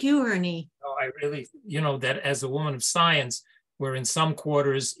 Thank you, Ernie. No, I really, you know, that as a woman of science, where in some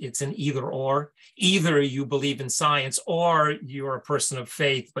quarters it's an either or. Either you believe in science or you're a person of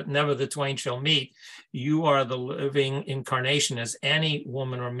faith, but never the twain shall meet. You are the living incarnation, as any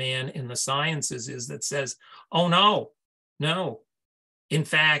woman or man in the sciences is, that says, oh, no. In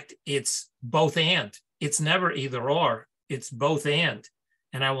fact, it's both and. It's never either or, it's both and.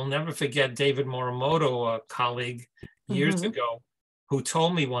 And I will never forget David Morimoto, a colleague years ago, who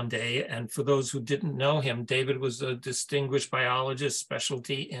told me one day, and for those who didn't know him, David was a distinguished biologist,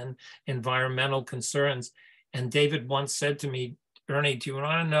 specialty in environmental concerns. And David once said to me, Ernie, do you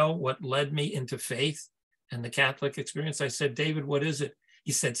want to know what led me into faith and the Catholic experience? I said, David, what is it?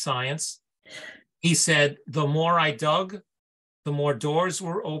 He said, science. He said, the more I dug, the more doors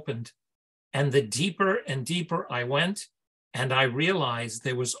were opened. And the deeper and deeper I went, and I realized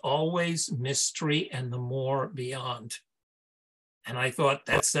there was always mystery and the more beyond. And I thought,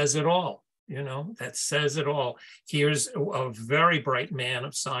 that says it all, you know, that says it all. Here's a very bright man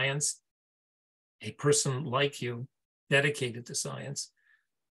of science, a person like you, dedicated to science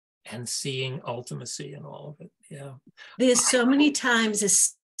and seeing ultimacy in all of it. Yeah. There's so many times,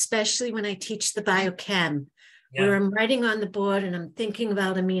 especially when I teach the biochem, where I'm writing on the board and I'm thinking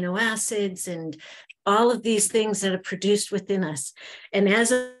about amino acids and all of these things that are produced within us. And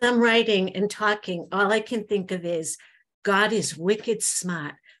as I'm writing and talking, all I can think of is, God is wicked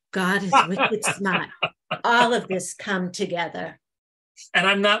smart. God is wicked smart. All of this come together. And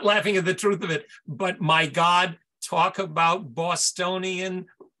I'm not laughing at the truth of it, but my God, talk about Bostonian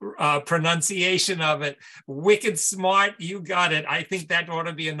pronunciation of it. Wicked smart, you got it. I think that ought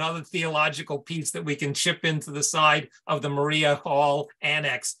to be another theological piece that we can chip into the side of the Maria Hall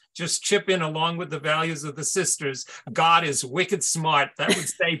Annex. Just chip in along with the values of the sisters. God is wicked smart. That would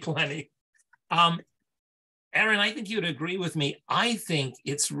say plenty. Erin, I think you'd agree with me. I think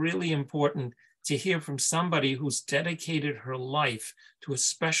it's really important to hear from somebody who's dedicated her life to a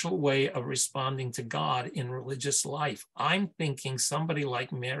special way of responding to God in religious life. I'm thinking somebody like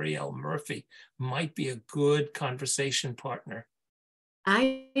Marielle Murphy might be a good conversation partner.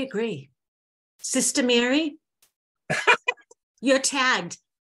 I agree. Sister Mary, you're tagged.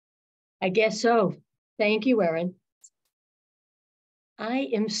 I guess so. Thank you, Erin. I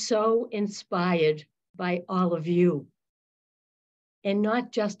am so inspired by all of you. And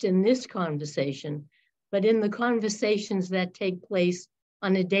not just in this conversation, but in the conversations that take place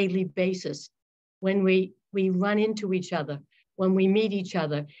on a daily basis when we run into each other, when we meet each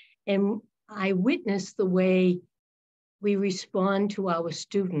other. And I witness the way we respond to our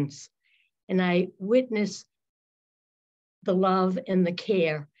students. And I witness the love and the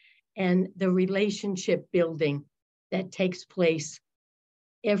care and the relationship building that takes place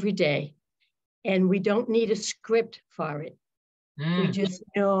every day. And we don't need a script for it. We just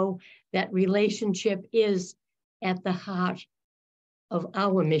know that relationship is at the heart of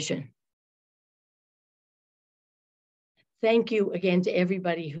our mission. Thank you again to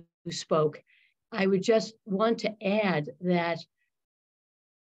everybody who spoke. I would just want to add that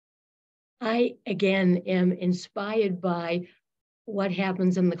I, again, am inspired by what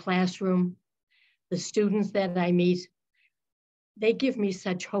happens in the classroom. The students that I meet, they give me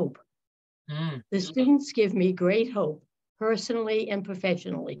such hope. The students give me great hope, personally and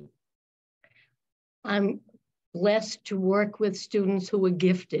professionally. I'm blessed to work with students who are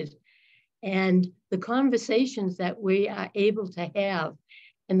gifted, and the conversations that we are able to have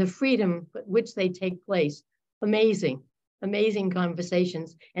and the freedom with which they take place, amazing, amazing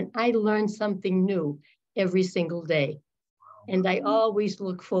conversations. And I learn something new every single day. And I always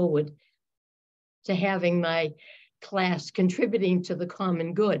look forward to having my class contributing to the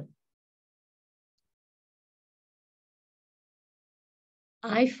common good.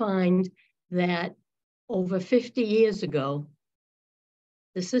 I find that over 50 years ago,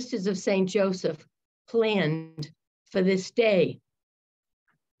 the Sisters of St. Joseph planned for this day,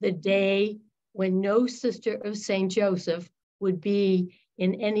 the day when no Sister of St. Joseph would be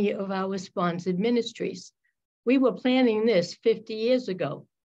in any of our sponsored ministries. We were planning this 50 years ago.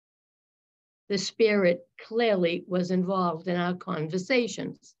 The Spirit clearly was involved in our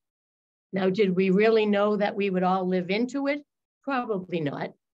conversations. Now, did we really know that we would all live into it? Probably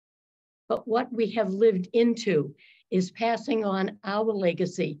not. But what we have lived into is passing on our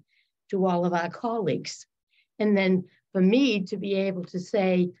legacy to all of our colleagues. And then for me to be able to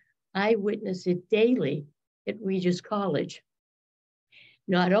say, I witness it daily at Regis College.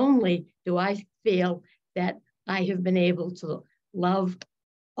 Not only do I feel that I have been able to love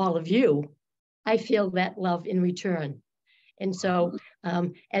all of you, I feel that love in return. And so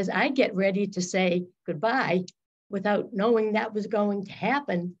as I get ready to say goodbye, without knowing that was going to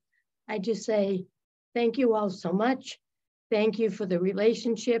happen, I just say, thank you all so much. Thank you for the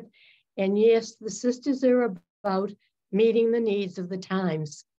relationship. And yes, the sisters are about meeting the needs of the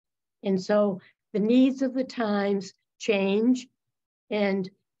times. And so the needs of the times change. And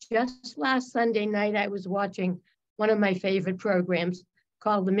just last Sunday night, I was watching one of my favorite programs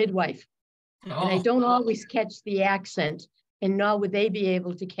called The Midwife. And I don't always catch the accent, and nor would they be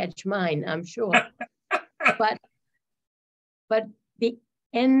able to catch mine, I'm sure. But the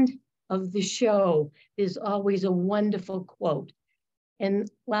end of the show, there's always a wonderful quote. And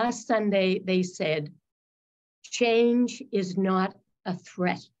last Sunday, they said, change is not a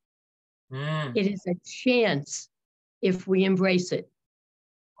threat. It is a chance if we embrace it.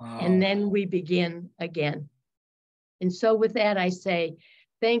 Wow. And then we begin again. And so with that, I say,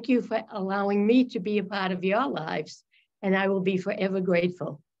 thank you for allowing me to be a part of your lives, and I will be forever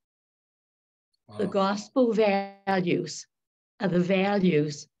grateful. Wow. The gospel values are the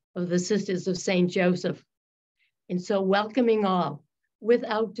values of the Sisters of St. Joseph. And so welcoming all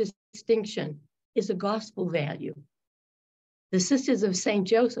without distinction is a gospel value. The Sisters of St.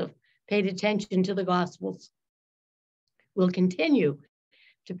 Joseph paid attention to the Gospels, will continue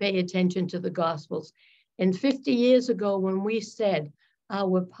to pay attention to the Gospels. And 50 years ago, when we said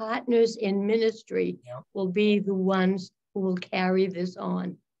our partners in ministry will be the ones who will carry this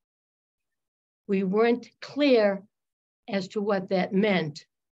on, we weren't clear as to what that meant,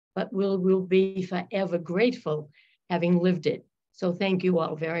 but we'll be forever grateful having lived it. So thank you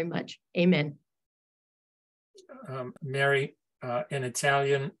all very much. Amen. Mary, in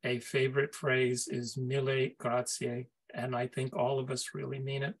Italian, a favorite phrase is mille grazie, and I think all of us really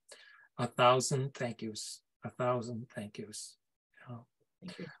mean it. 1,000 thank yous. 1,000 thank yous.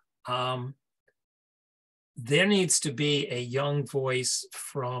 Thank you. There needs to be a young voice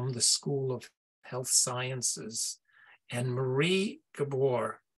from the School of Health Sciences, and Marie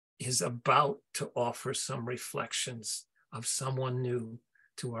Gabor is about to offer some reflections of someone new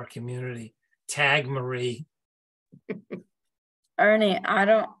to our community. Tag Marie. Ernie, I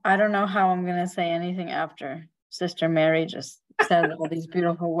don't know how I'm gonna say anything after Sister Mary just said all these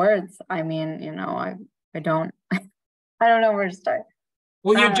beautiful words. I mean, you know, I don't know where to start.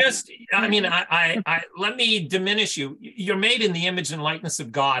 Well, you're just, I mean, I let me diminish you. You're made in the image and likeness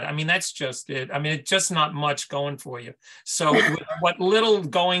of God. I mean, that's just it. I mean, it's just not much going for you. So what little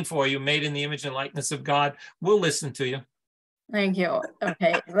going for you, made in the image and likeness of God, we'll listen to you. Thank you.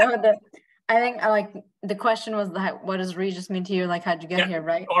 Okay. So I think the question was what does Regis mean to you? Like, how'd you get here,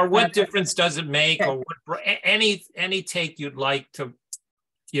 right? Or what difference does it make? Okay. Or what, any take you'd like to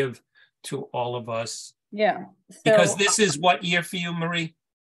give to all of us. Yeah. So, because this is what year for you, Marie?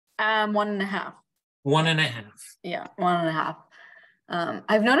 1.5. 1.5. Yeah, 1.5.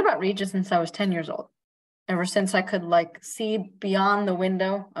 I've known about Regis since I was 10 years old. Ever since I could like see beyond the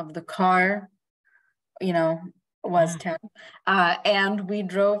window of the car, you know, was 10. And we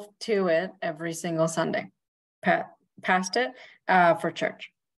drove to it every single Sunday, past it for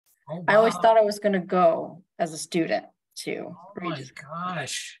church. Oh, wow. I always thought I was going to go as a student to Regis.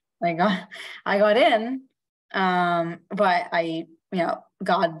 My gosh. I got in, but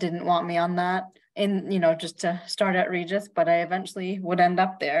God didn't want me on that just to start at Regis, but I eventually would end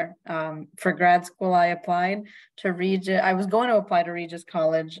up there. For grad school, I applied to Regis. I was going to apply to Regis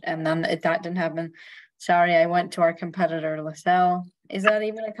College, and then that didn't happen. Sorry, I went to our competitor, LaSalle. Is that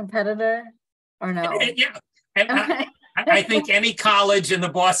even a competitor or no? Yeah. I think any college in the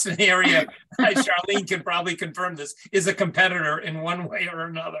Boston area, Charlene can probably confirm this, is a competitor in one way or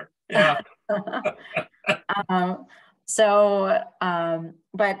another. Yeah. But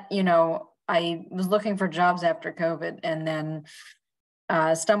I was looking for jobs after COVID, and then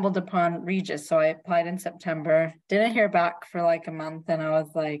stumbled upon Regis. So I applied in September, didn't hear back for like a month, and I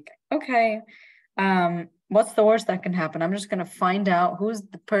was like, okay, what's the worst that can happen? I'm just going to find out who's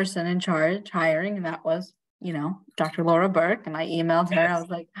the person in charge hiring, and that was Dr. Laura Burke. And I emailed her. I was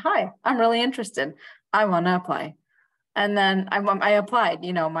like, hi, I'm really interested. I want to apply. And then I applied,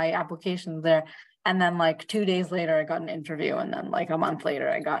 my application's there. And then like 2 days later, I got an interview. And then like a month later,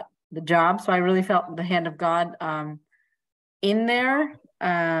 I got the job. So I really felt the hand of God in there.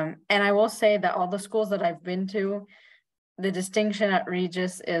 And I will say that all the schools that I've been to, the distinction at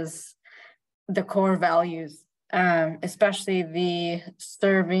Regis is the core values, especially the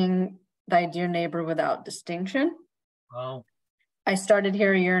serving thy dear neighbor without distinction. Wow. I started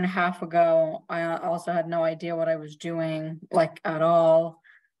here 1.5 years ago. I also had no idea what I was doing, like at all.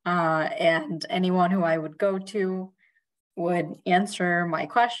 And anyone who I would go to would answer my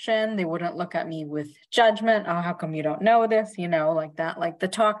question. They wouldn't look at me with judgment. Oh, how come you don't know this? Like that, like the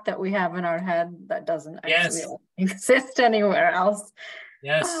talk that we have in our head that doesn't actually exist anywhere else.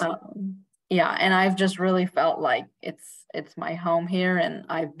 Yes. Yeah, and I've just really felt like it's my home here, and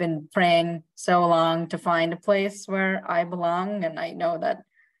I've been praying so long to find a place where I belong, and I know that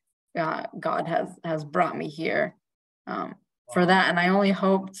God has brought me here for that, and I only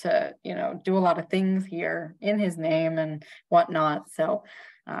hope to do a lot of things here in His name and whatnot. So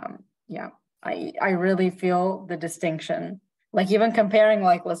yeah, I really feel the distinction, like even comparing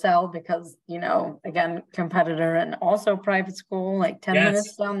like LaSalle, because again, competitor and also private school, like 10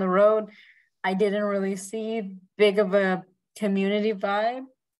 minutes down the road. I didn't really see big of a community vibe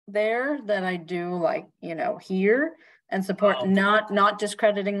there that I do like, here, and support, not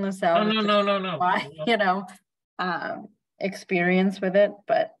discrediting LaSalle. No. Experience with it,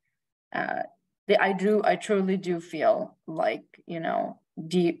 but I truly do feel like,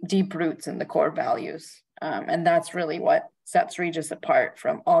 deep roots in the core values. And that's really what sets Regis apart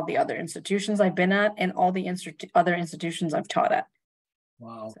from all the other institutions I've been at and all the other institutions I've taught at.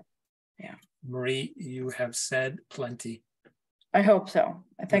 Wow. So, yeah. Marie, you have said plenty. I hope so.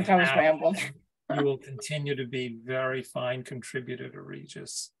 I think I was rambling. You will continue to be very fine contributor to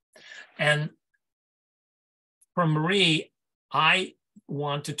Regis. And from Marie, I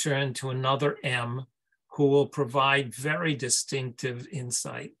want to turn to another M who will provide very distinctive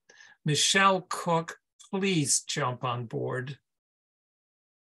insight. Michelle Cook, please jump on board.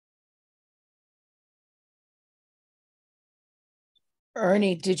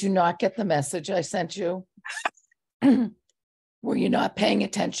 Ernie, did you not get the message I sent you? Were you not paying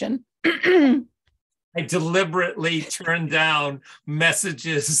attention? I deliberately turn down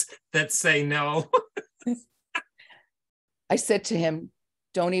messages that say no. I said to him,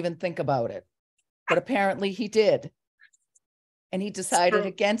 don't even think about it. But apparently he did. And he decided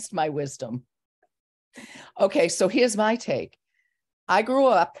against my wisdom. Okay, so here's my take. I grew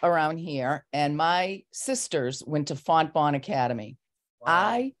up around here and my sisters went to Fontbonne Academy. Wow.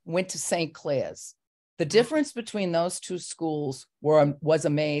 I went to St. Clair's. The difference between those two schools was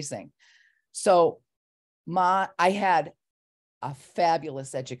amazing. So I had a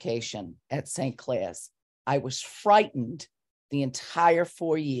fabulous education at St. Clair's. I was frightened the entire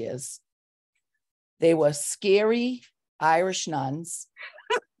 4 years. They were scary Irish nuns.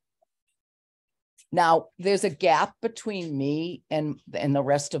 Now, there's a gap between me and the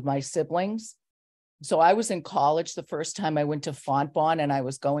rest of my siblings. So I was in college the first time I went to Fontbonne, and I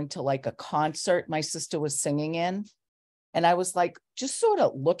was going to like a concert my sister was singing in. And I was like, just sort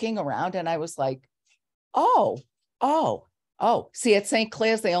of looking around, and I was like, oh. See, at St.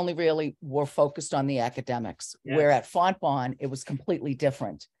 Clair's, they only really were focused on the academics, where at Fontbonne, it was completely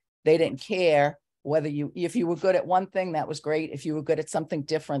different. They didn't care whether if you were good at one thing, that was great. If you were good at something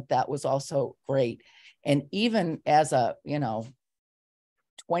different, that was also great. And even as a,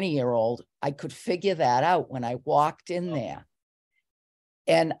 20-year-old, I could figure that out when I walked in there.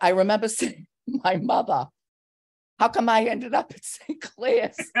 And I remember saying to my mother, how come I ended up at St.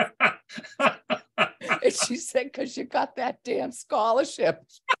 Clair's? And she said, because you got that damn scholarship.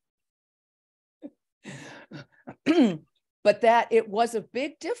 But it was a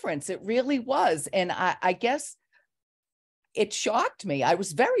big difference. It really was. And I guess it shocked me. I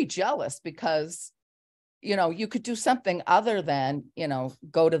was very jealous because, you could do something other than,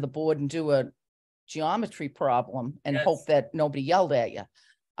 go to the board and do a geometry problem and hope that nobody yelled at you.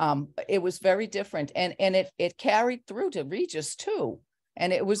 It was very different. And it carried through to Regis too.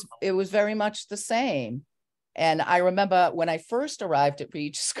 And it was very much the same. And I remember when I first arrived at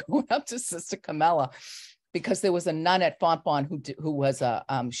Regis, going up to Sister Camilla, because there was a nun at Fontbonne who was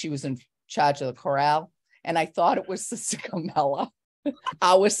she was in charge of the chorale, and I thought it was Sister Camilla,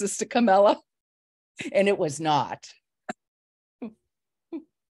 our Sister Camilla, and it was not.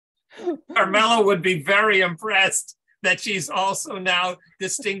 Carmela would be very impressed that she's also now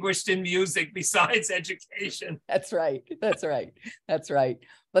distinguished in music besides education. That's right. But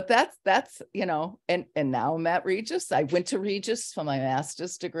that's and now I'm at Regis. I went to Regis for my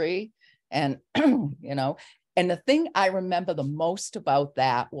master's degree. And, and the thing I remember the most about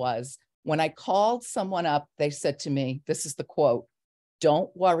that was when I called someone up, they said to me, this is the quote, "Don't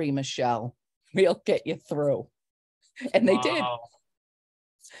worry, Michelle, we'll get you through." And they did. Wow.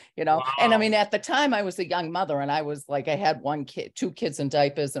 And I mean, at the time I was a young mother, and I was like, I had two kids in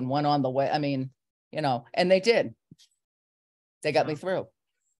diapers and one on the way. I mean, and they did. They got me through.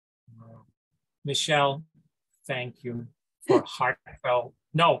 Michelle, thank you for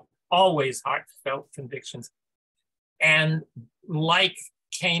always heartfelt convictions. And like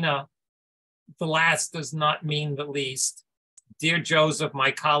Cana, the last does not mean the least. Dear Joseph,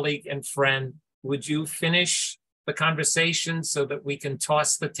 my colleague and friend, would you finish the conversation so that we can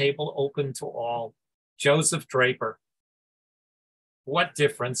toss the table open to all? Joseph Draper. What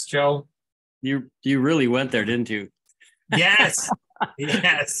difference, Joe? You really went there, didn't you? Yes.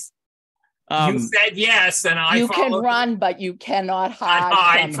 Yes. You said yes, and I. You can run, but you cannot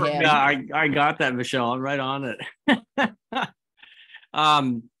hide from him. Yeah, I got that, Michelle. I'm right on it.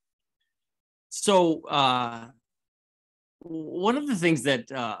 So one of the things that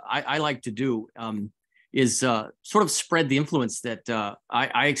I like to do is sort of spread the influence that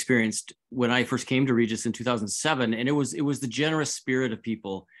I experienced when I first came to Regis in 2007, and it was the generous spirit of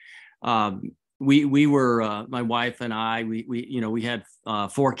people. We were my wife and I. We had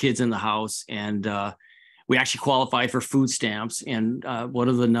 4 kids in the house, and we actually qualified for food stamps. And one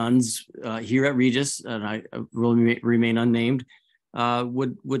of the nuns here at Regis, and I will remain unnamed,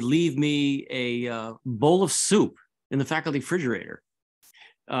 would leave me a bowl of soup in the faculty refrigerator,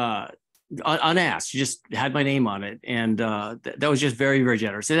 unasked. She just had my name on it, and that was just very, very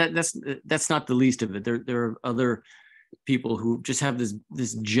generous. And that's not the least of it. There are other people who just have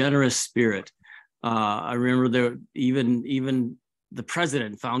this generous spirit. I remember even the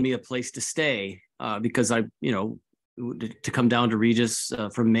president found me a place to stay because to come down to Regis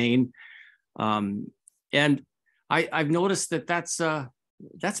from Maine, and I've noticed that's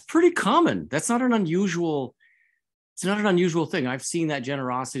pretty common. It's not an unusual thing. I've seen that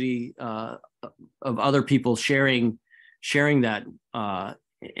generosity of other people sharing that,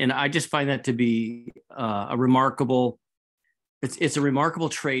 and I just find that to be a remarkable it's a remarkable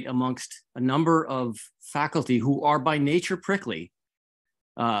trait amongst a number of faculty who are by nature prickly,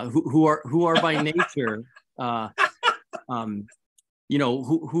 who are by nature,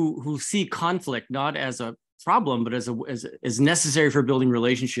 who see conflict not as a problem, but as necessary for building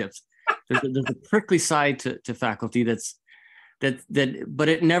relationships. There's a prickly side to faculty but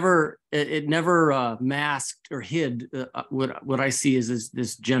it never masked or hid what I see as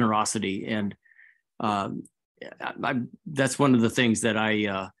this generosity, and that's one of the things that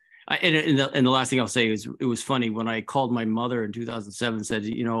and the last thing I'll say is, it was funny when I called my mother in 2007 and said,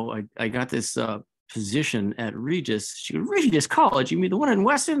 I got this position at Regis. She goes, Regis College? You mean the one in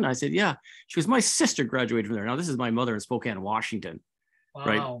Weston? I said, yeah. She goes, my sister graduated from there. Now, this is my mother in Spokane, Washington,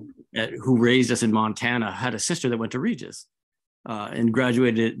 Wow. right? Who raised us in Montana, had a sister that went to Regis and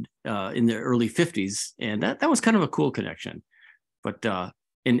graduated in the early 50s. And that was kind of a cool connection. But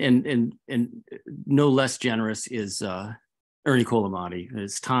and no less generous is Ernie Collamati,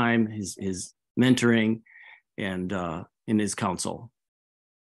 his time, his mentoring, and in his counsel.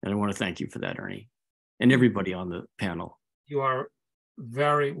 And I want to thank you for that, Ernie, and everybody on the panel. You are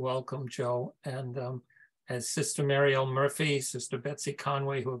very welcome, Joe. And as Sister Marielle Murphy, Sister Betsy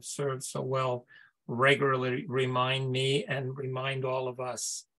Conway, who have served so well, regularly remind me and remind all of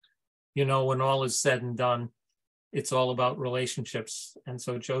us, when all is said and done, it's all about relationships. And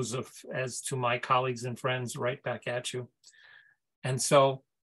so, Joseph, as to my colleagues and friends, right back at you. And so,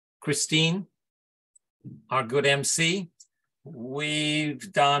 Christine, our good MC,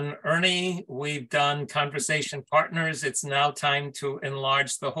 we've done Ernie, we've done conversation partners. It's now time to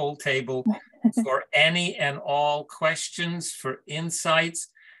enlarge the whole table for any and all questions, for insights,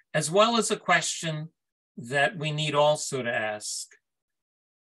 as well as a question that we need also to ask.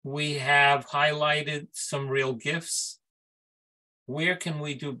 We have highlighted some real gifts. Where can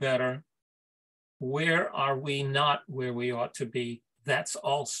we do better? Where are we not where we ought to be? That's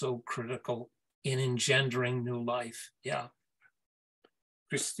also critical in engendering new life. Yeah.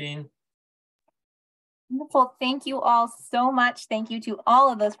 Christine? Wonderful. Thank you all so much. Thank you to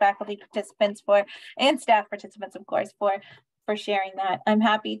all of those faculty participants and staff participants, of course, for sharing that. I'm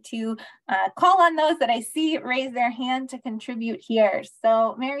happy to call on those that I see raise their hand to contribute here.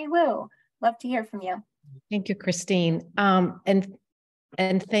 So Mary Lou, love to hear from you. Thank you, Christine.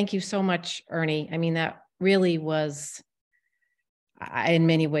 And thank you so much, Ernie. I mean, that really was, in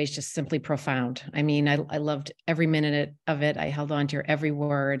many ways, just simply profound. I mean, I loved every minute of it. I held on to your every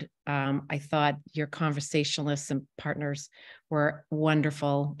word. I thought your conversationalists and partners were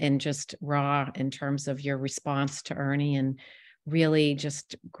wonderful and just raw in terms of your response to Ernie, and really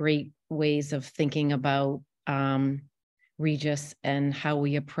just great ways of thinking about Regis and how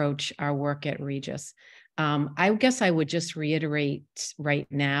we approach our work at Regis. I guess I would just reiterate right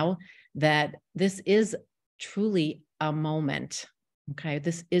now that this is truly a moment. Okay,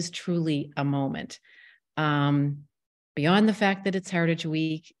 this is truly a moment. Beyond the fact that it's Heritage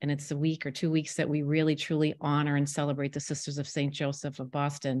Week and it's a week or 2 weeks that we really truly honor and celebrate the Sisters of St. Joseph of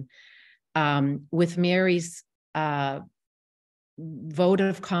Boston, with Mary's vote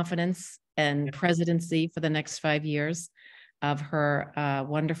of confidence and presidency for the next 5 years of her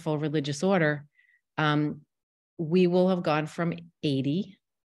wonderful religious order, we will have gone from 80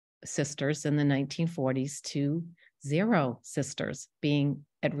 sisters in the 1940s to 0 sisters being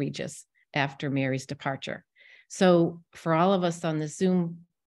at Regis after Mary's departure. So for all of us on the Zoom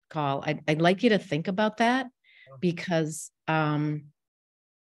call, I'd like you to think about that, because when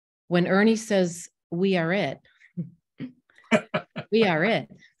Ernie says, we are it, we are it.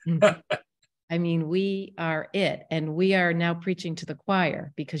 I mean, we are it. And we are now preaching to the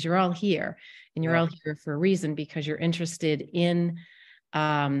choir, because you're all here, and you're all here for a reason, because you're interested in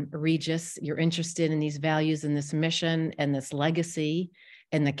Regis, you're interested in these values and this mission and this legacy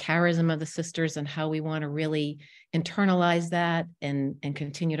and the charism of the sisters, and how we want to really internalize that and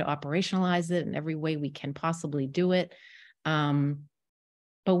continue to operationalize it in every way we can possibly do it.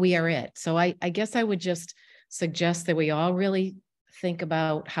 But we are it. So I guess I would just suggest that we all really think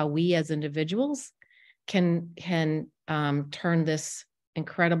about how we as individuals can turn this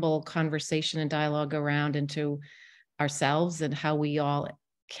incredible conversation and dialogue around into ourselves, and how we all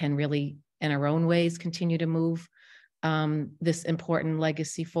can really, in our own ways, continue to move this important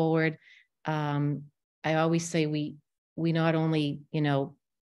legacy forward. I always say we not only,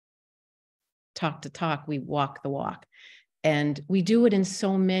 talk the talk, we walk the walk. And we do it in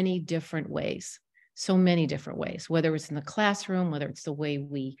so many different ways, whether it's in the classroom, whether it's the way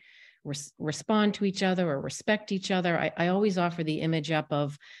we respond to each other or respect each other. I always offer the image up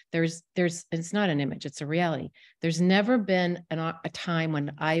of there's it's not an image, it's a reality. There's never been a time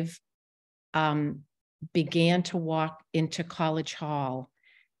when I've began to walk into College Hall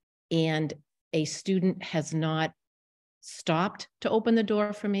and a student has not stopped to open the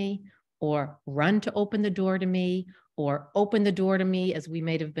door for me or run to open the door to me or open the door to me as we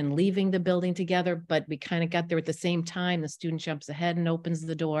may have been leaving the building together, but we kind of got there at the same time. The student jumps ahead and opens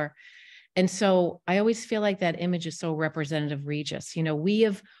the door. And so I always feel like that image is so representative of Regis. You know, we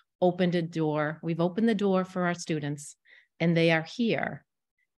have opened a door, we've opened the door for our students and they are here.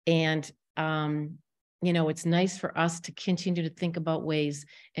 And, you know, it's nice for us to continue to think about ways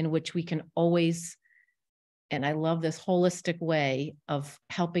in which we can always, and I love this holistic way of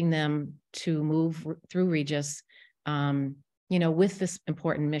helping them to move through Regis, you know, with this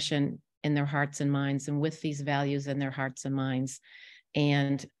important mission in their hearts and minds and with these values in their hearts and minds.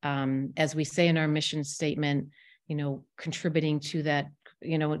 And as we say in our mission statement, you know, contributing to that,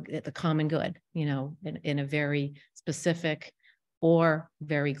 you know, the common good, you know, in a very specific or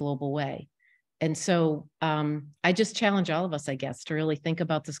very global way. And so I just challenge all of us, I guess, to really think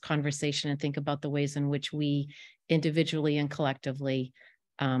about this conversation and think about the ways in which we individually and collectively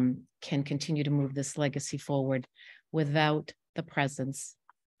can continue to move this legacy forward without the presence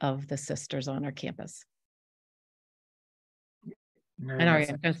of the sisters on our campus. And I'm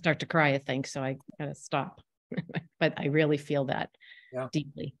going to start to cry, I think, so I got to stop. But I really feel that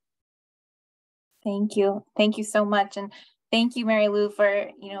deeply. Thank you. Thank you so much. And thank you, Mary Lou, for,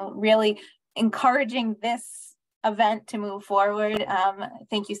 you know, really encouraging this event to move forward.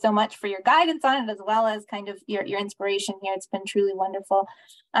 Thank you so much for your guidance on it, as well as kind of your inspiration here. It's been truly wonderful.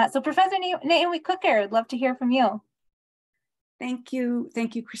 So Professor Naomi Cooker, I'd love to hear from you. Thank you.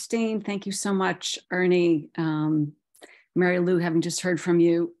 Thank you, Christine. Thank you so much, Ernie. Mary Lou, having just heard from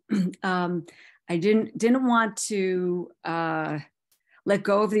you. I didn't want to let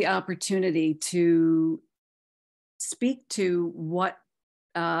go of the opportunity to speak to what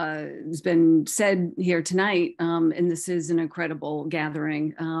has been said here tonight. And this is an incredible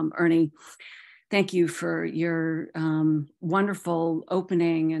gathering. Ernie, thank you for your wonderful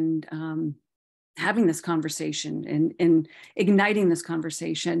opening and having this conversation and igniting this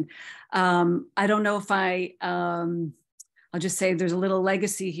conversation. I don't know if I'll just say there's a little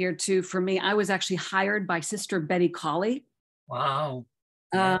legacy here too. For me, I was actually hired by Sister Betty Colley. Wow.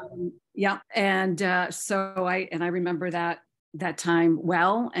 Yeah. And so I remember that time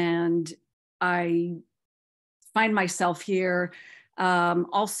well, and I find myself here.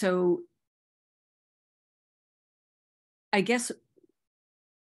 Also, I guess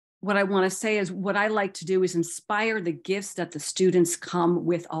what I want to say is what I like to do is inspire the gifts that the students come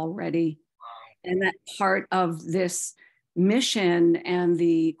with already. And that part of this mission and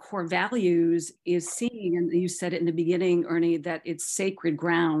the core values is seeing, and you said it in the beginning, Ernie, that it's sacred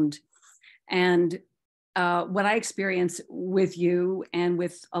ground. And what I experience with you and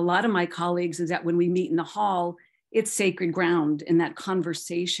with a lot of my colleagues is that when we meet in the hall, it's sacred ground in that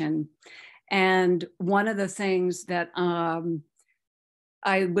conversation. And one of the things that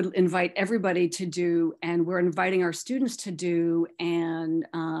I would invite everybody to do, and we're inviting our students to do, and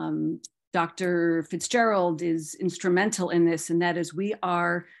Dr. Fitzgerald is instrumental in this, and that is we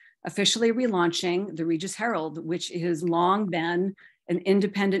are officially relaunching the Regis Herald, which has long been an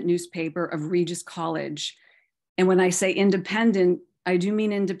independent newspaper of Regis College. And when I say independent, I do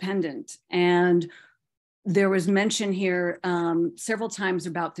mean independent. And there was mention here several times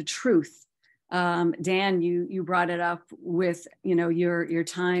about the truth. Dan, you brought it up with, you know, your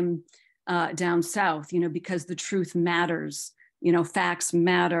time down south, you know, because the truth matters, you know, facts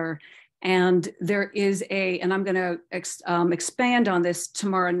matter. And there is and I'm going to expand on this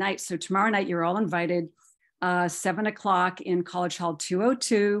tomorrow night. So tomorrow night, you're all invited, 7 o'clock in College Hall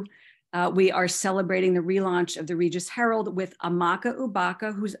 202. We are celebrating the relaunch of the Regis Herald with Amaka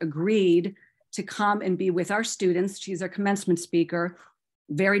Ubaka, who's agreed to come and be with our students. She's our commencement speaker,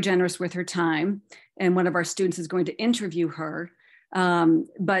 very generous with her time. And one of our students is going to interview her.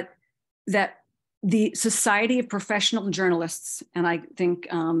 But that the Society of Professional Journalists, and I think,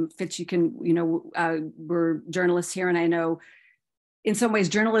 Fitz, you can, you know, we're journalists here, and I know in some ways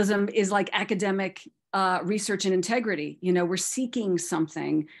journalism is like academic research and integrity. You know, we're seeking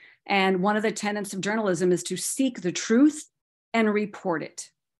something. And one of the tenets of journalism is to seek the truth and report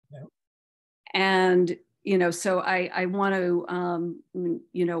it. Yep. And, you know, so I want to,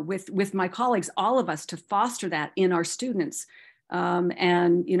 you know, with my colleagues, all of us, to foster that in our students.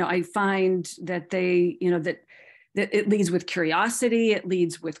 And, you know, I find that they, you know, that it leads with curiosity, it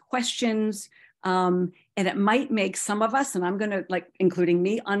leads with questions, and it might make some of us, and I'm going to, like, including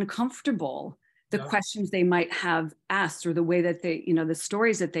me, uncomfortable, the questions they might have asked, or the way that they, you know, the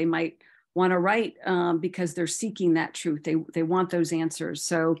stories that they might want to write because they're seeking that truth. They want those answers.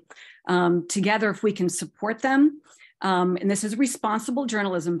 So together, if we can support them, and this is responsible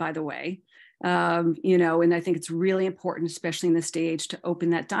journalism, by the way, you know, and I think it's really important, especially in this day age, to open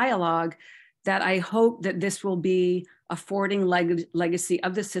that dialogue, that I hope that this will be a forwarding legacy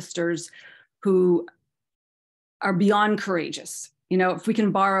of the sisters who are beyond courageous. You know, if we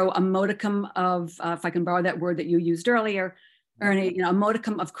can borrow a modicum of, if I can borrow that word that you used earlier, Ernie, you know, a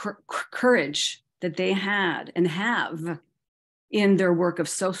modicum of courage that they had and have in their work of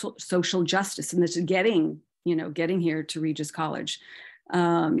social justice, and this is getting here to Regis College,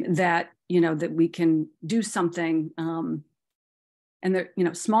 that, you know, that we can do something, and there, you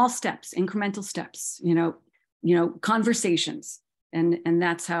know, small steps, incremental steps, you know, conversations, and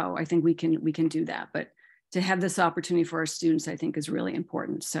that's how I think we can do that. But to have this opportunity for our students, I think, is really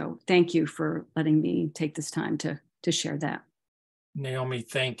important. So thank you for letting me take this time to share that. Naomi,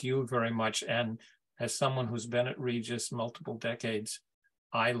 thank you very much. And as someone who's been at Regis multiple decades,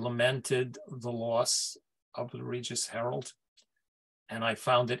 I lamented the loss of the Regis Herald. And I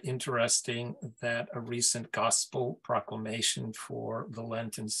found it interesting that a recent gospel proclamation for the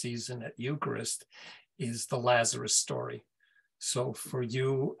Lenten season at Eucharist is the Lazarus story. So for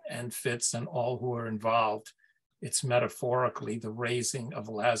you and Fitz and all who are involved, it's metaphorically the raising of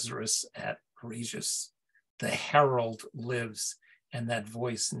Lazarus at Regis. The herald lives, and that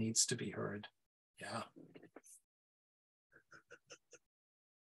voice needs to be heard. Yeah.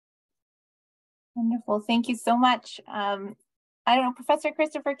 Wonderful. Thank you so much. I don't know, Professor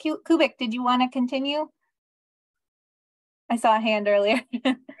Christopher Kubik, did you want to continue? I saw a hand earlier.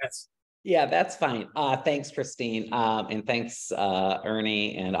 Yes. Yeah, that's fine. Thanks, Christine. And thanks,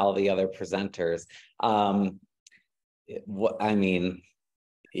 Ernie and all the other presenters. Why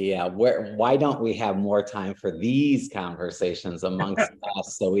don't we have more time for these conversations amongst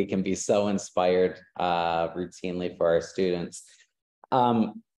us so we can be so inspired routinely for our students?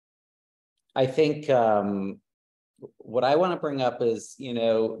 I think what I want to bring up is, you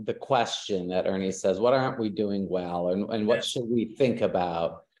know, the question that Ernie says, what aren't we doing well, and what should we think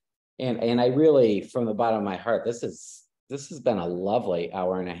about? And I really, from the bottom of my heart, this has been a lovely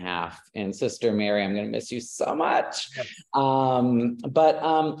hour and a half. And Sister Mary, I'm going to miss you so much.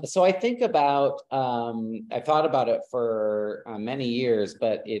 So I think about, I thought about it for many years,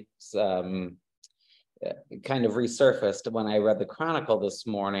 but it's kind of resurfaced when I read the Chronicle this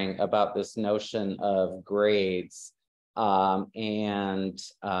morning about this notion of grades, and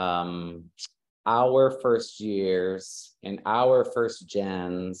our first years and our first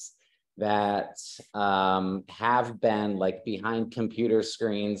gens that have been like behind computer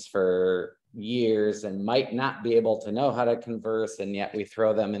screens for years and might not be able to know how to converse, and yet we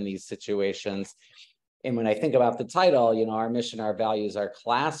throw them in these situations. And when I think about the title, you know, our mission, our values, our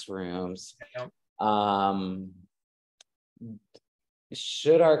classrooms,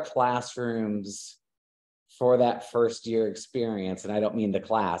 should our classrooms for that first year experience, and I don't mean the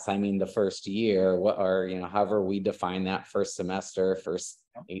class, I mean the first year, or, you know, however we define that first semester, first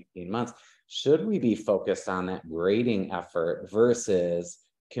 18 months, should we be focused on that grading effort versus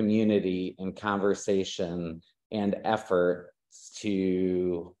community and conversation and effort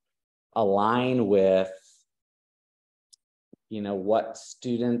to align with, you know, what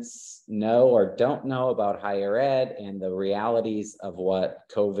students know or don't know about higher ed and the realities of what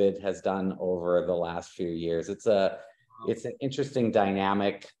COVID has done over the last few years? It's an interesting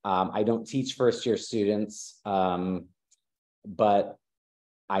dynamic. I don't teach first year students, but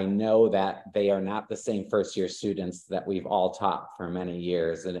I know that they are not the same first year students that we've all taught for many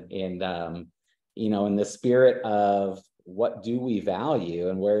years. And you know, in the spirit of what do we value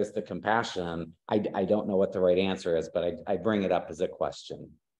and where is the compassion, I don't know what the right answer is, but I bring it up as a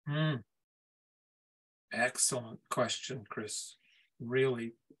question. Excellent question, Chris.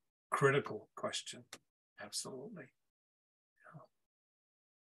 Really critical question. Absolutely.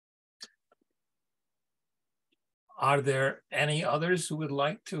 Are there any others who would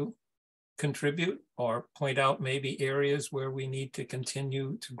like to contribute or point out maybe areas where we need to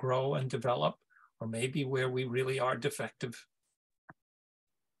continue to grow and develop, or maybe where we really are defective?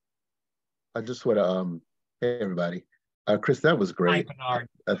 I just want to, hey, everybody. Chris, that was great. Hi,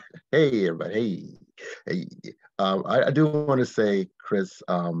 Bernard. Hey, everybody. Hey. I do want to say, Chris,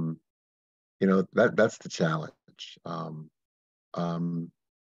 you know, that's the challenge.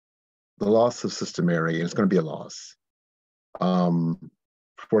 The loss of Sister Mary, and it's going to be a loss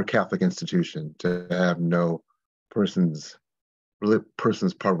for a Catholic institution to have no person's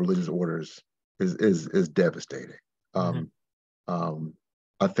part of religious orders is devastating. I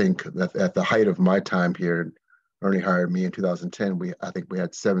think that at the height of my time here, Ernie hired me in 2010, I think we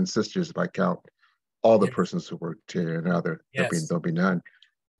had 7 sisters if I count all the persons who worked here. Now there'll be none.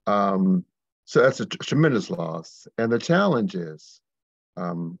 So that's a tremendous loss. And the challenge is,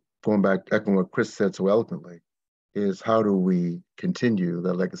 going back, echoing what Chris said so eloquently, is how do we continue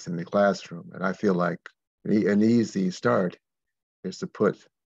the legacy in the classroom? And I feel like an easy start is to put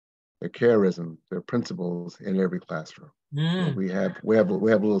their charism, their principles in every classroom. We have a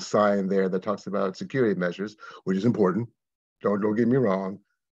little sign there that talks about security measures, which is important. Don't get me wrong,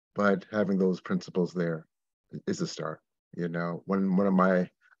 but having those principles there is a start. You know, one of my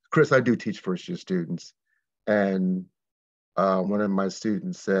Chris, I do teach first-year students, and one of my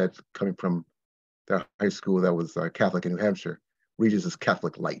students said, coming from the high school that was Catholic in New Hampshire, Regis is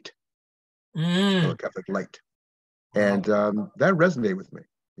Catholic light. Catholic light, and that resonated with me.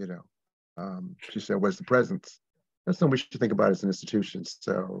 You know, she said, "Where's the presence?" That's something we should think about as an institution.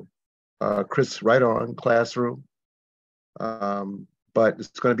 So, Chris, right on, classroom. But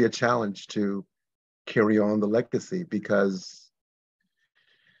it's going to be a challenge to carry on the legacy because,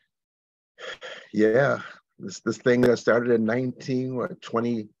 this thing that started in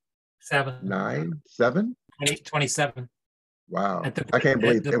 27. Wow. I can't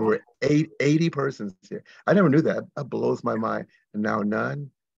believe there were 80 persons here. I never knew that. That blows my mind. And now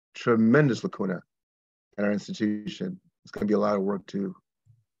none. Tremendous lacuna in our institution. It's going to be a lot of work to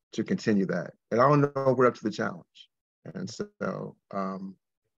continue that. And I don't know if we're up to the challenge. And so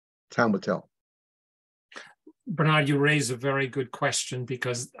time will tell. Bernard, you raise a very good question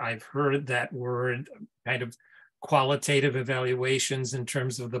because I've heard that word, kind of qualitative evaluations in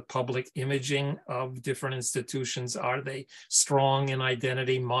terms of the public imaging of different institutions. Are they strong in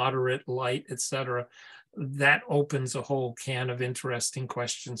identity, moderate, light, et cetera? That opens a whole can of interesting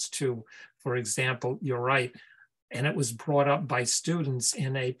questions too. For example, you're right, and it was brought up by students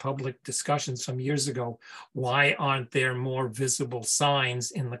in a public discussion some years ago. Why aren't there more visible signs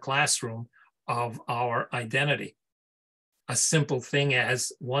in the classroom of our identity? A simple thing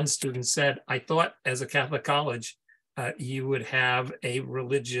as one student said, I thought as a Catholic college, you would have a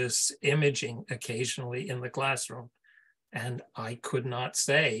religious imaging occasionally in the classroom. And I could not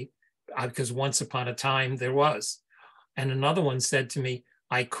say, because once upon a time there was. And another one said to me,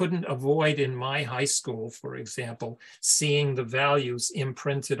 I couldn't avoid in my high school, for example, seeing the values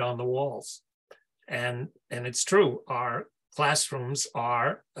imprinted on the walls. And it's true, our classrooms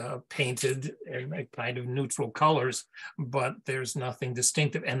are painted in kind of neutral colors, but there's nothing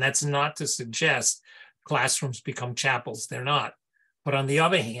distinctive. And that's not to suggest classrooms become chapels, they're not. But on the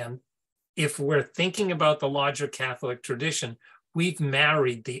other hand, if we're thinking about the larger Catholic tradition, we've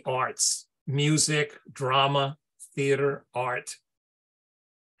married the arts, music, drama, theater, art.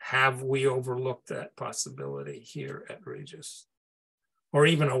 Have we overlooked that possibility here at Regis? Or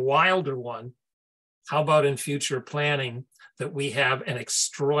even a wilder one, how about in future planning that we have an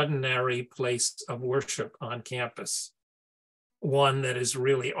extraordinary place of worship on campus? One that is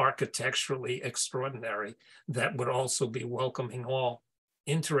really architecturally extraordinary, that would also be welcoming all.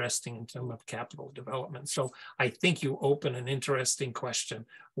 Interesting in terms of capital development. So I think you open an interesting question.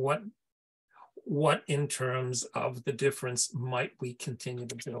 What in terms of the difference might we continue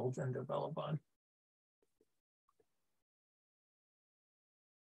to build and develop on?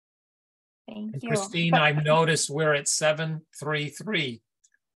 Thank you. Christine, I've noticed we're at 7:33.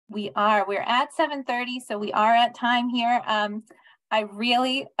 We're at 7:30, so we are at time here. I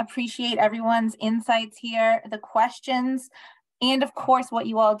really appreciate everyone's insights here, the questions, and of course, what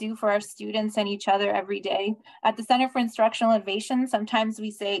you all do for our students and each other every day. At the Center for Instructional Innovation, sometimes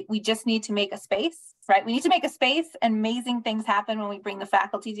we say we just need to make a space, right? We need to make a space, and amazing things happen when we bring the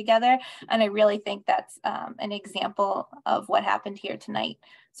faculty together. And I really think that's an example of what happened here tonight.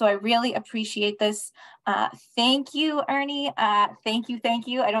 So I really appreciate this. Thank you, Ernie. Thank you.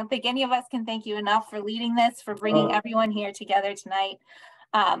 I don't think any of us can thank you enough for leading this, for bringing everyone here together tonight.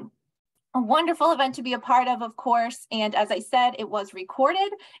 A wonderful event to be a part of course. And as I said, it was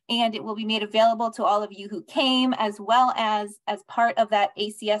recorded and it will be made available to all of you who came, as well as part of that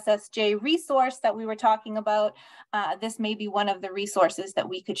ACSSJ resource that we were talking about. This may be one of the resources that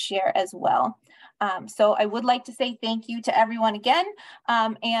we could share as well. So I would like to say thank you to everyone again.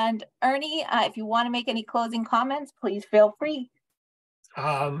 And Ernie, if you want to make any closing comments, please feel free.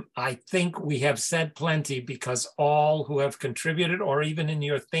 I think we have said plenty because all who have contributed, or even in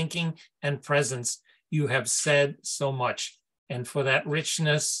your thinking and presence, you have said so much. And for that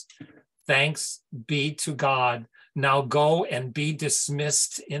richness, thanks be to God. Now go and be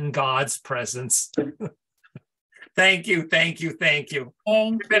dismissed in God's presence. Thank you. Thank you.